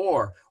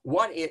 Or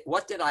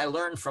what did I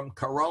learn from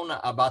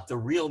Corona about the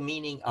real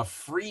meaning of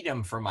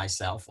freedom for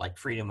myself, like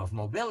freedom of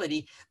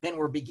mobility, then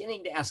we're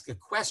beginning to ask a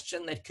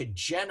question that could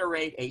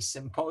generate a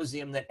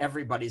symposium that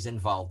everybody's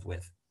involved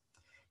with.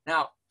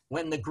 Now,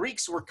 when the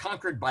Greeks were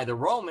conquered by the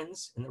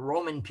Romans in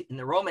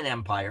the Roman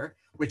Empire,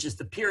 which is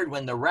the period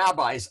when the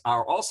rabbis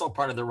are also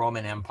part of the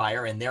Roman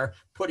Empire and they're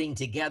putting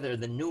together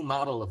the new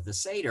model of the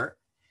Seder,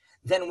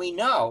 then we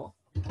know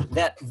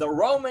that the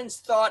Romans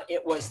thought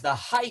it was the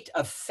height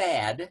of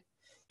fad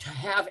to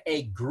have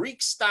a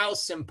Greek-style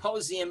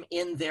symposium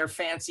in their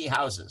fancy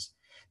houses.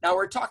 Now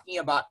we're talking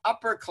about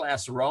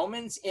upper-class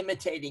Romans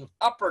imitating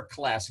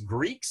upper-class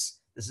Greeks.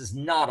 This is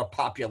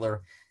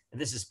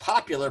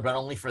popular, but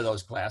only for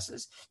those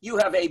classes. You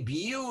have a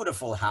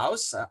beautiful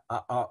house,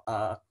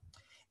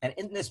 and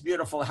in this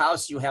beautiful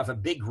house, you have a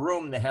big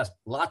room that has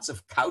lots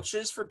of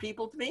couches for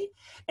people to be.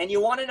 And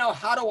you want to know,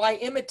 how do I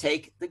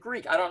imitate the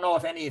Greek? I don't know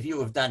if any of you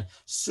have done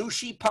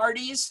sushi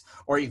parties,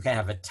 or you can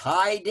have a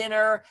Thai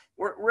dinner.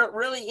 We're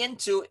really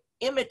into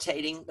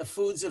imitating the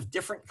foods of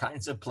different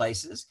kinds of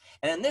places.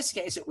 And in this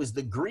case, it was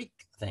the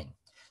Greek thing.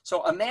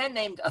 So a man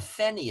named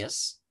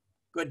Athenius,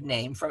 good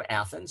name, from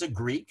Athens, a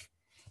Greek,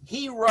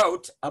 he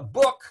wrote a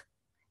book.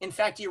 In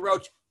fact, he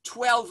wrote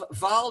 12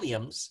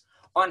 volumes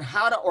on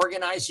how to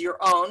organize your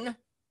own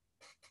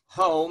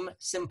home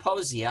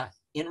symposia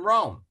in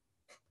Rome.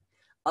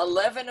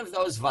 11 of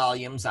those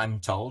volumes,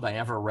 I'm told, I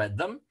never read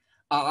them,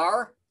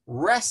 are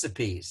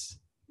recipes.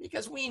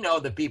 because we know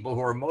the people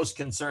who are most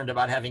concerned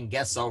about having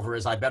guests over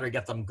is I better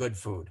get them good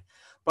food.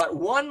 But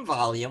one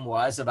volume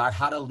was about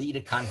how to lead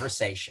a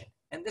conversation.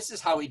 And this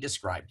is how he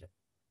described it.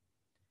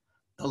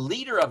 The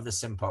leader of the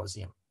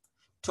symposium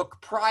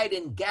took pride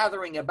in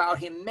gathering about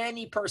him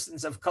many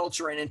persons of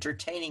culture and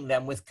entertaining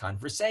them with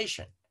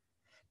conversation,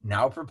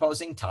 now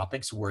proposing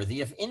topics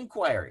worthy of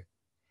inquiry,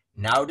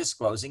 now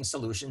disclosing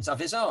solutions of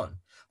his own.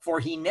 For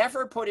he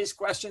never put his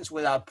questions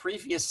without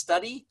previous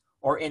study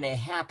or in a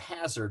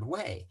haphazard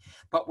way,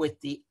 but with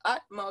the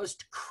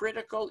utmost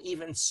critical,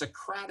 even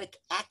Socratic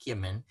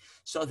acumen,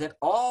 so that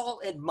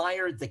all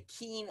admired the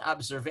keen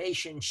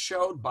observation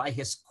showed by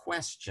his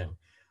question.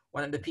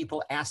 One of the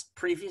people asked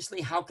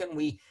previously, how can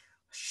we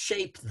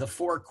shape the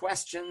 4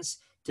 questions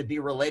to be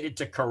related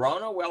to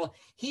Corona? Well,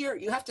 here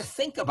you have to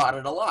think about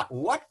it a lot.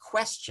 What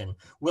question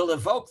will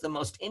evoke the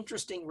most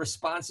interesting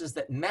responses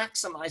that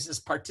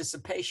maximizes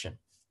participation?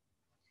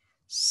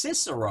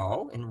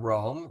 Cicero in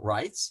Rome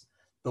writes,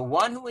 the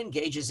one who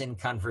engages in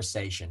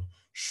conversation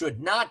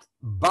should not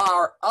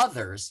bar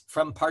others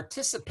from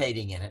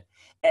participating in it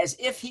as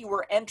if he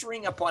were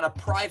entering upon a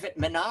private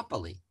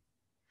monopoly.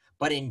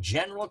 But in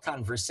general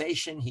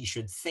conversation, he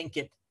should think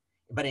it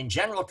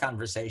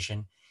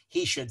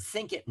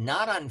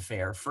not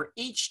unfair for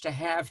each to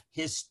have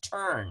his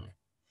turn.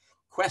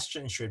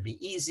 Questions should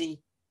be easy,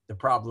 the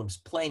problems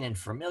plain and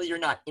familiar,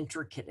 not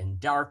intricate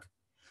and dark,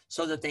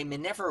 so that they may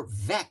never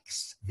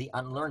vex the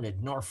unlearned,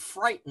 nor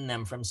frighten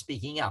them from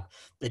speaking up.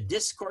 The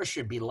discourse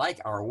should be like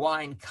our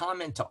wine,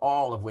 common to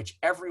all, of which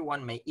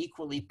everyone may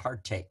equally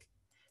partake.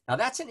 Now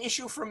that's an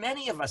issue for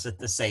many of us at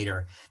the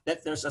Seder,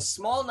 that there's a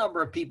small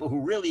number of people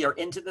who really are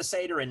into the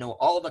Seder and know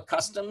all the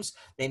customs.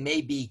 They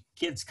may be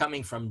kids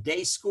coming from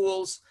day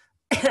schools,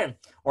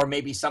 or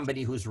maybe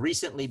somebody who's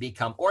recently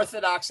become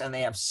Orthodox and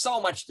they have so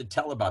much to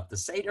tell about the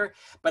Seder,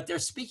 but they're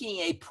speaking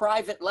a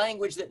private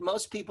language that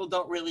most people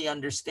don't really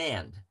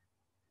understand,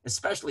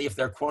 especially if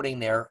they're quoting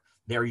their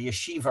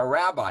yeshiva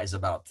rabbis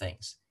about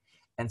things.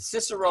 And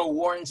Cicero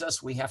warns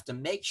us we have to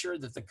make sure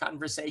that the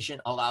conversation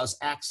allows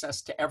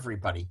access to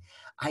everybody.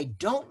 I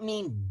don't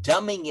mean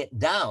dumbing it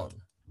down.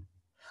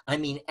 I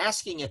mean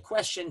asking a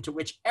question to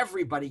which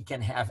everybody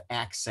can have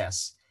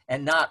access,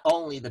 and not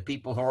only the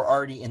people who are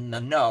already in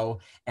the know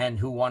and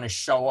who want to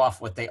show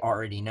off what they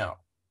already know.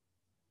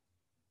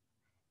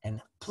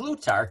 And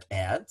Plutarch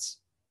adds,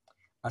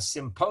 a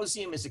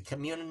symposium is a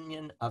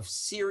communion of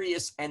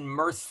serious and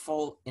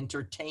mirthful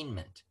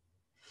entertainment.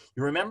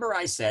 You remember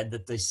I said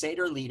that the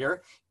Seder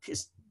leader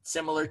is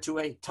similar to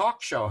a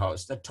talk show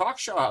host. A talk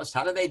show host,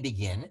 how do they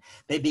begin?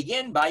 They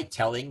begin by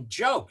telling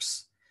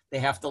jokes. They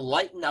have to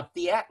lighten up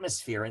the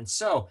atmosphere. And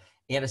so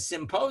in a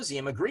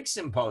symposium, a Greek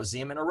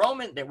symposium, in a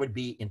Roman, there would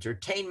be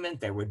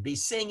entertainment, there would be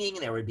singing,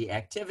 there would be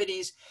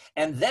activities,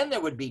 and then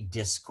there would be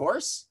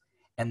discourse.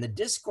 And the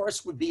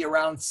discourse would be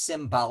around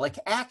symbolic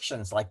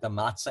actions like the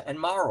matzah and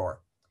maror.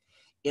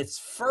 It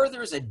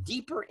furthers a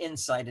deeper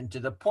insight into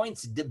the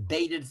points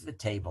debated at the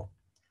table.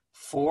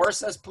 For,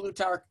 says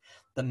Plutarch,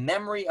 the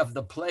memory of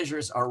the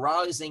pleasures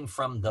arising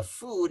from the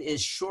food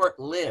is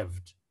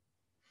short-lived,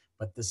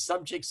 but the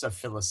subjects of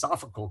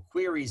philosophical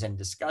queries and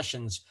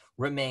discussions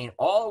remain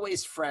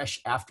always fresh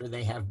after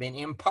they have been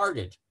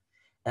imparted,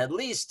 at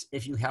least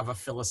if you have a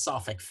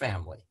philosophic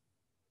family.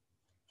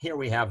 Here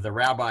we have the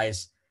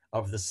rabbis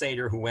of the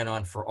Seder who went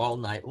on for all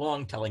night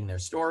long telling their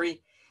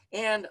story,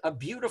 and a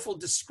beautiful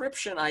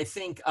description, I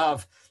think,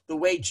 of the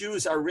way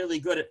Jews are really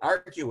good at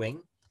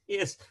arguing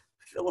is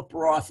Philip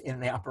Roth in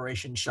the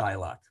Operation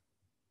Shylock.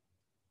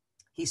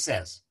 He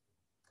says,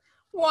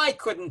 why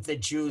couldn't the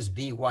Jews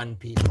be one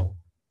people?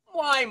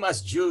 Why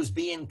must Jews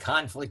be in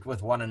conflict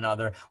with one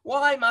another?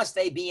 Why must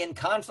they be in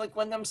conflict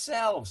with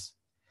themselves?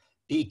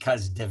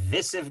 Because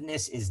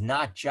divisiveness is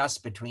not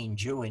just between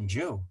Jew and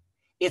Jew.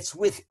 It's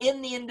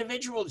within the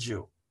individual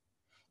Jew.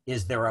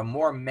 Is there a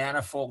more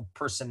manifold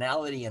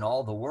personality in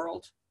all the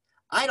world?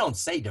 I don't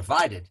say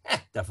divided.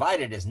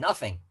 Divided is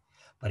nothing.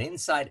 But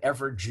inside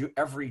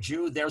every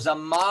Jew, there's a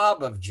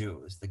mob of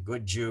Jews, the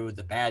good Jew,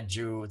 the bad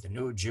Jew, the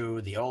new Jew,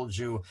 the old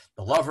Jew,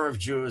 the lover of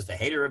Jews, the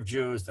hater of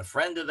Jews, the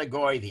friend of the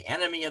Goy, the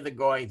enemy of the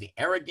Goy, the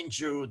arrogant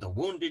Jew, the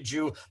wounded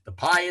Jew, the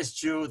pious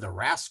Jew, the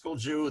rascal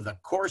Jew, the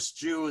coarse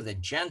Jew, the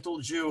gentle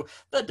Jew,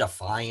 the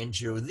defiant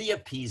Jew, the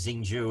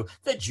appeasing Jew,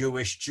 the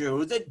Jewish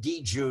Jew, the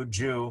de-Jewed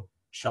Jew.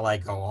 Shall I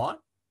go on?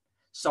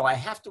 So I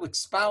have to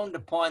expound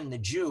upon the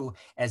Jew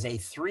as a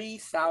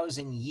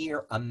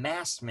 3,000-year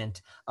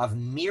amassment of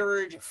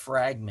mirrored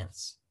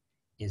fragments.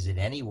 Is it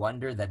any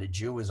wonder that a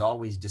Jew is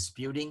always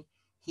disputing?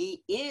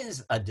 He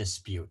is a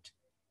dispute,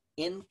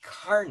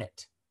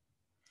 incarnate.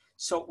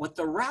 So what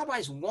the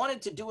rabbis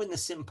wanted to do in the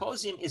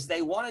symposium is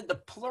they wanted the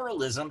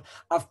pluralism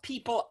of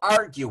people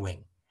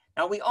arguing.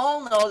 Now, we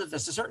all know that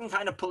there's a certain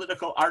kind of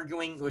political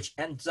arguing which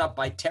ends up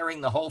by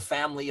tearing the whole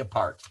family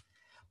apart.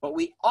 but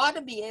we ought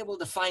to be able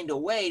to find a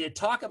way to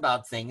talk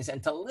about things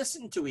and to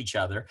listen to each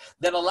other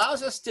that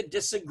allows us to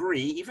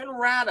disagree, even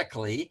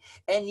radically,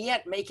 and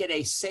yet make it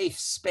a safe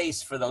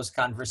space for those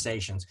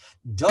conversations.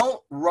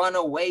 Don't run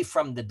away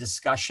from the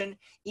discussion,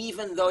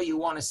 even though you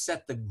want to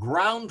set the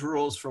ground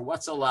rules for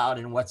what's allowed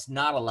and what's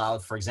not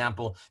allowed. For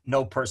example,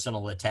 no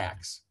personal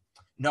attacks,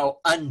 no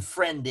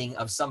unfriending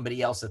of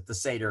somebody else at the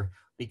Seder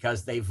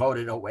because they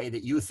voted a way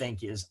that you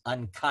think is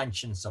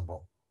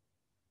unconscionable.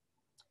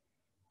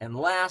 And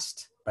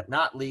last but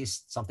not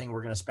least, something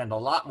we're going to spend a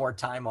lot more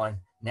time on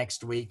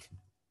next week,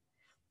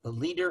 the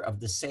leader of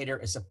the Seder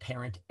is a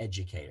parent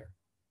educator.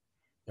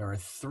 There are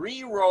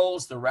 3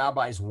 roles the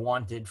rabbis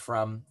wanted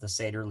from the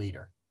Seder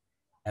leader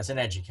as an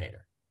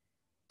educator: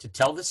 to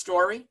tell the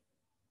story,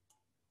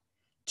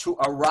 to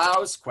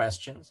arouse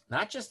questions,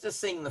 not just to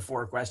sing the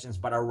 4 questions,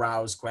 but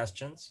arouse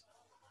questions,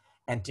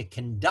 and to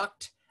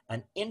conduct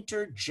an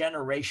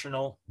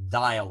intergenerational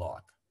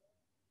dialogue.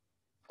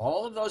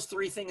 All of those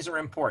 3 things are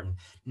important.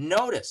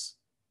 Notice,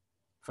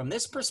 from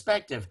this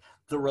perspective,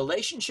 the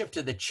relationship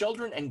to the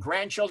children and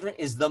grandchildren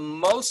is the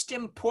most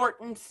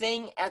important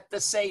thing at the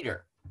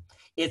Seder.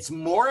 It's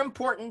more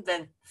important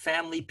than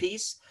family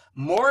peace,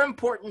 more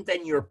important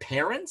than your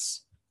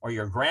parents or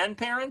your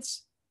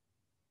grandparents,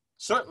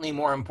 certainly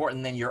more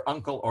important than your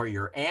uncle or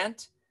your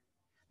aunt.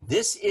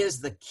 This is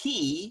the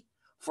key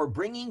for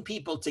bringing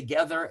people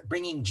together,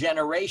 bringing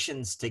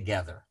generations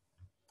together.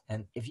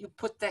 And if you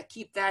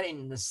keep that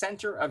in the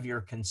center of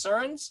your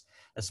concerns,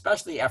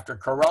 especially after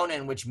Corona,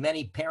 in which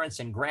many parents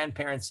and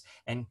grandparents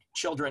and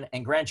children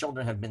and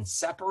grandchildren have been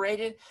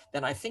separated,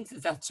 then I think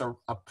that that's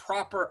a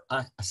proper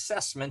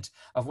assessment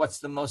of what's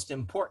the most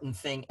important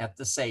thing at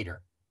the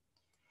Seder.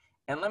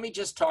 And let me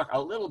just talk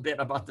a little bit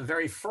about the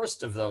very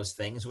first of those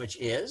things, which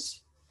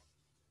is,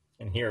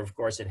 and here, of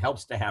course, it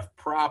helps to have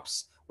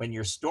props when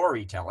you're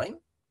storytelling.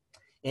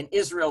 In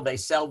Israel, they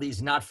sell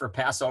these not for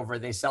Passover,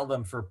 they sell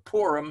them for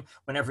Purim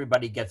when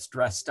everybody gets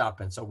dressed up.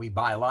 And so we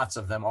buy lots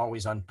of them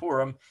always on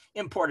Purim,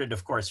 imported,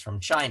 of course, from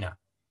China.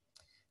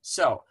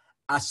 So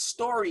a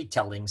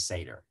storytelling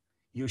Seder.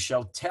 You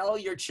shall tell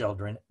your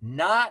children,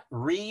 not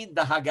read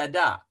the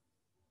Haggadah.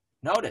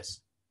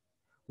 Notice,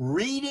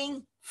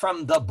 reading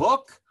from the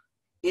book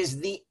is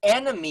the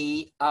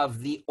enemy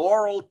of the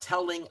oral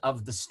telling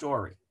of the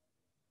story.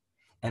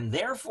 And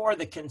therefore,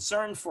 the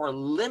concern for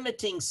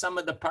limiting some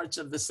of the parts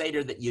of the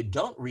Seder that you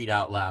don't read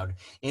out loud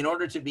in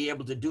order to be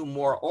able to do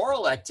more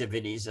oral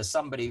activities, as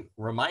somebody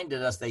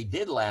reminded us they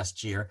did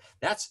last year,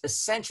 that's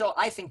essential,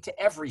 I think, to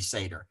every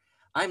Seder.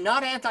 I'm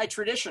not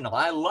anti-traditional.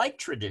 I like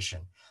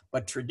tradition.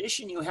 But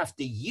tradition you have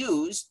to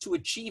use to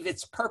achieve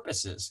its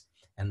purposes.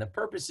 And the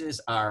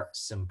purposes are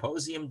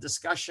symposium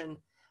discussion,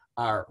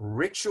 our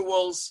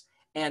rituals,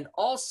 and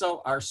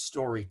also our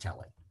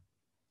storytelling.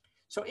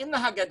 So in the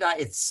Haggadah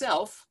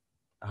itself,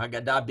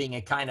 Haggadah being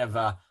a kind of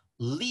a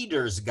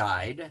leader's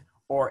guide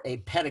or a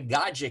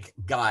pedagogic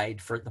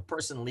guide for the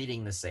person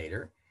leading the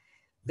Seder,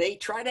 they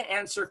try to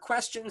answer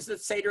questions that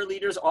Seder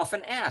leaders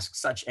often ask,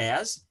 such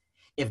as,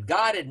 if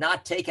God had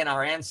not taken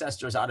our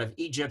ancestors out of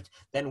Egypt,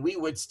 then we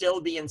would still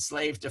be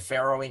enslaved to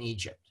Pharaoh in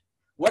Egypt.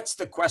 What's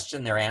the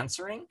question they're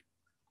answering?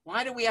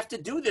 Why do we have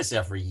to do this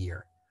every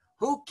year?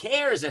 Who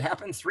cares? It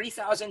happened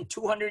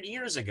 3,200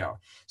 years ago.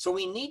 So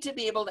we need to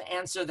be able to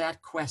answer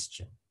that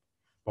question.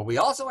 But we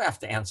also have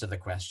to answer the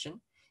question,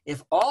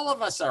 if all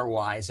of us are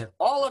wise and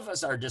all of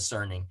us are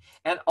discerning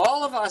and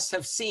all of us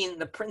have seen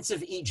the Prince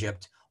of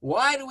Egypt,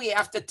 why do we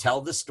have to tell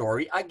the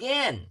story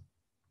again?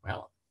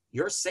 Well,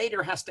 your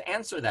Seder has to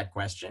answer that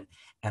question.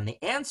 And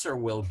the answer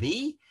will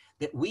be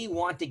that we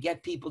want to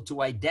get people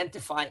to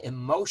identify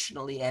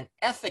emotionally and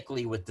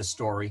ethically with the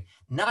story,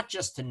 not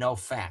just to know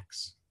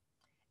facts.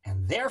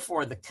 And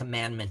therefore, the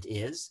commandment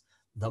is,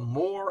 the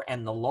more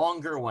and the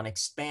longer one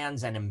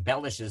expands and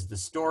embellishes the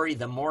story,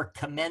 the more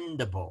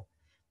commendable.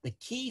 The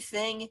key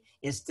thing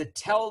is to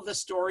tell the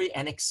story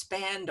and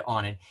expand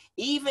on it,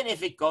 even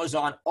if it goes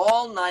on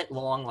all night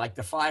long, like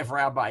the 5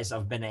 rabbis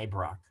of Bnei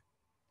Brak.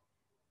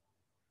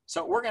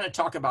 So we're going to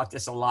talk about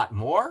this a lot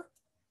more.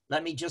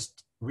 Let me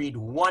just read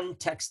one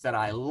text that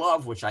I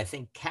love, which I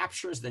think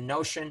captures the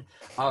notion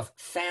of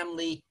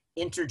family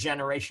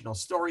intergenerational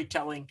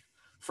storytelling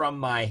from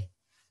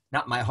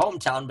not my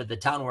hometown, but the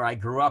town where I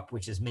grew up,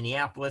 which is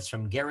Minneapolis,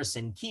 from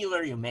Garrison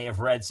Keillor. You may have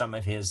read some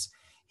of his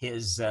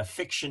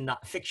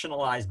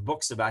fictionalized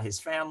books about his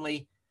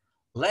family.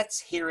 Let's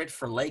hear it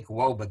for Lake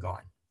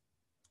Wobegon.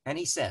 And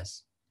he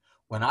says,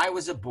 when I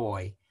was a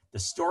boy, the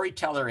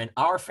storyteller in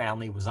our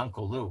family was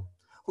Uncle Lou,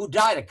 who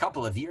died a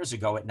couple of years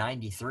ago at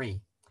 93.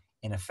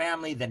 In a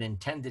family that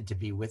tended to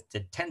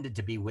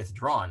be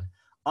withdrawn,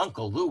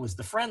 Uncle Lou was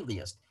the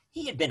friendliest.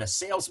 He had been a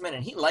salesman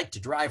and he liked to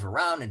drive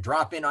around and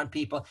drop in on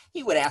people.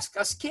 He would ask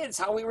us kids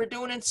how we were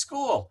doing in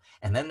school.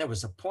 And then there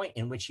was a point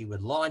in which he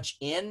would launch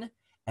in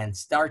and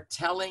start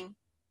telling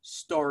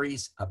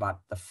stories about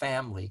the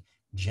family,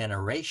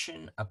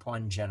 generation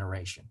upon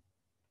generation.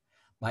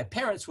 My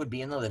parents would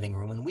be in the living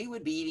room and we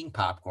would be eating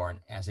popcorn.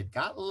 As it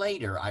got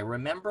later, I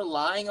remember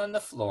lying on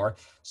the floor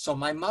so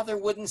my mother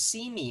wouldn't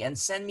see me and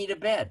send me to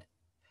bed.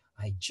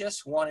 I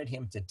just wanted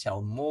him to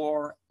tell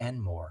more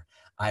and more.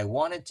 I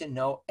wanted to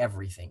know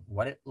everything,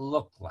 what it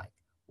looked like,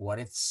 what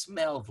it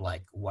smelled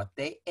like, what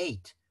they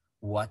ate,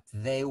 what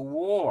they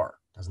wore.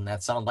 Doesn't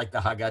that sound like the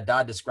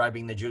Haggadah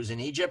describing the Jews in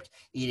Egypt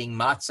eating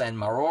matzah and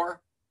maror?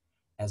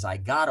 As I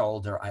got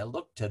older, I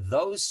looked to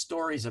those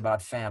stories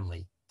about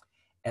family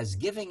as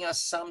giving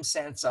us some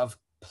sense of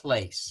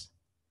place,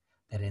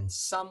 that in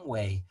some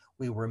way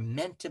we were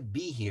meant to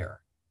be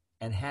here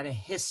and had a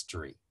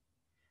history,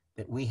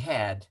 that we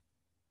had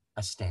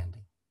a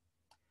standing.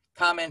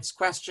 Comments,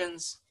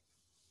 questions?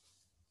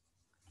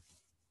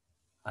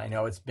 I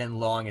know it's been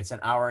long. It's an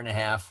hour and a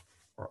half.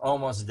 We're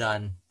almost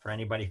done. For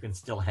anybody who can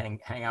still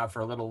hang out for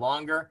a little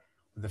longer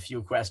with a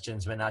few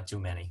questions, but not too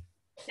many.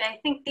 Yeah, I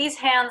think these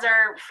hands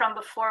are from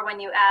before when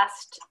you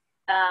asked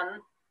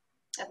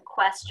a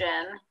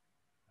question.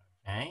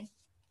 Okay.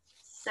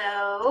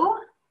 So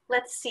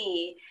let's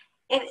see.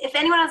 If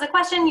anyone has a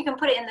question, you can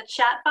put it in the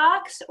chat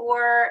box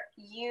or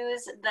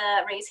use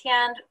the raise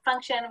hand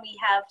function. We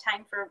have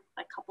time for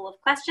a couple of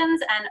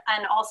questions,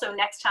 and also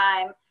next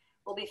time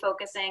we'll be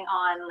focusing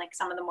on like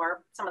some of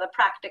the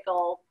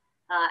practical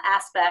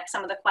aspects,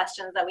 some of the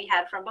questions that we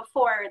had from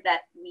before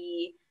that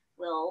we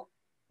will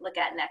look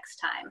at next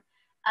time.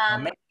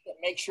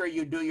 Make sure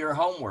you do your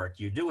homework.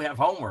 You do have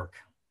homework.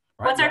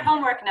 Right? What's our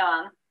homework,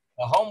 Noam?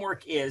 The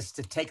homework is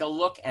to take a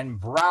look and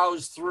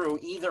browse through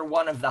either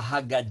one of the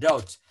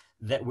Haggadot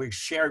that we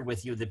shared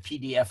with you, the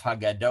PDF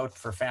Haggadot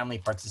for family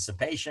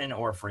participation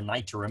or for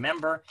Night to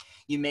Remember.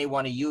 You may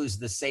want to use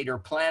the Seder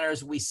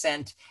planners we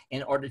sent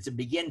in order to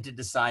begin to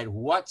decide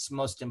what's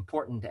most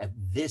important at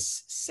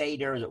this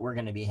Seder that we're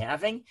going to be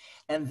having.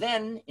 And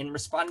then in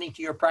responding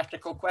to your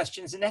practical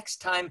questions next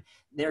time,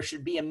 there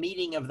should be a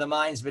meeting of the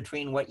minds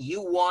between what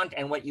you want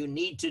and what you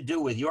need to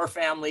do with your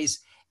families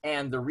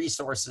and the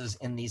resources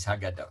in these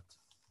Haggadot.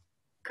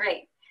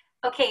 Great.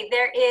 Okay,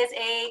 there is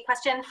a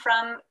question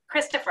from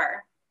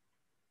Christopher.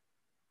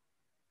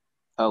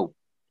 Oh,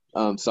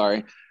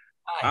 sorry.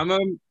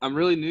 Hi. I'm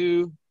really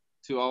new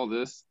to all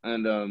this,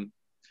 and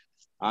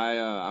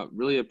I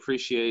really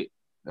appreciate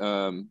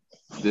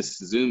this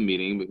Zoom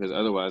meeting, because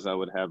otherwise I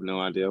would have no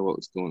idea what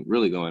was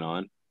really going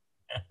on.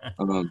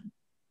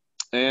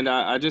 And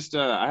I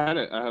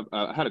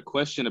had a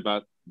question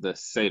about the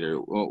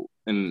Seder. Well,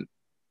 in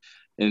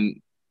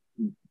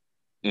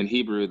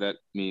Hebrew, that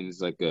means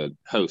like a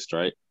host,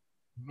 right?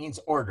 It means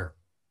order,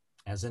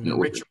 as in the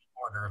ritual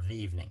order of the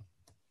evening.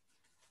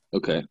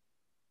 Okay.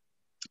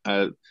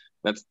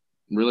 That's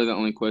really the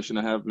only question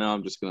I have now.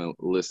 I'm just going to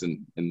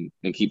listen and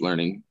keep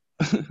learning.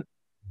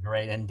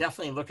 Great. And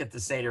definitely look at the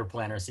Seder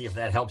planner, see if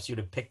that helps you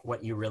to pick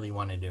what you really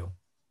want to do.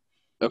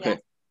 Okay. Yeah.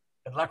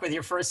 Good luck with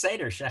your first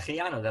Seder,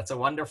 Shechianu. That's a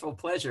wonderful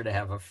pleasure to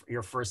have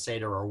your first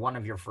Seder or one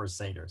of your first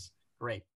Seders. Great.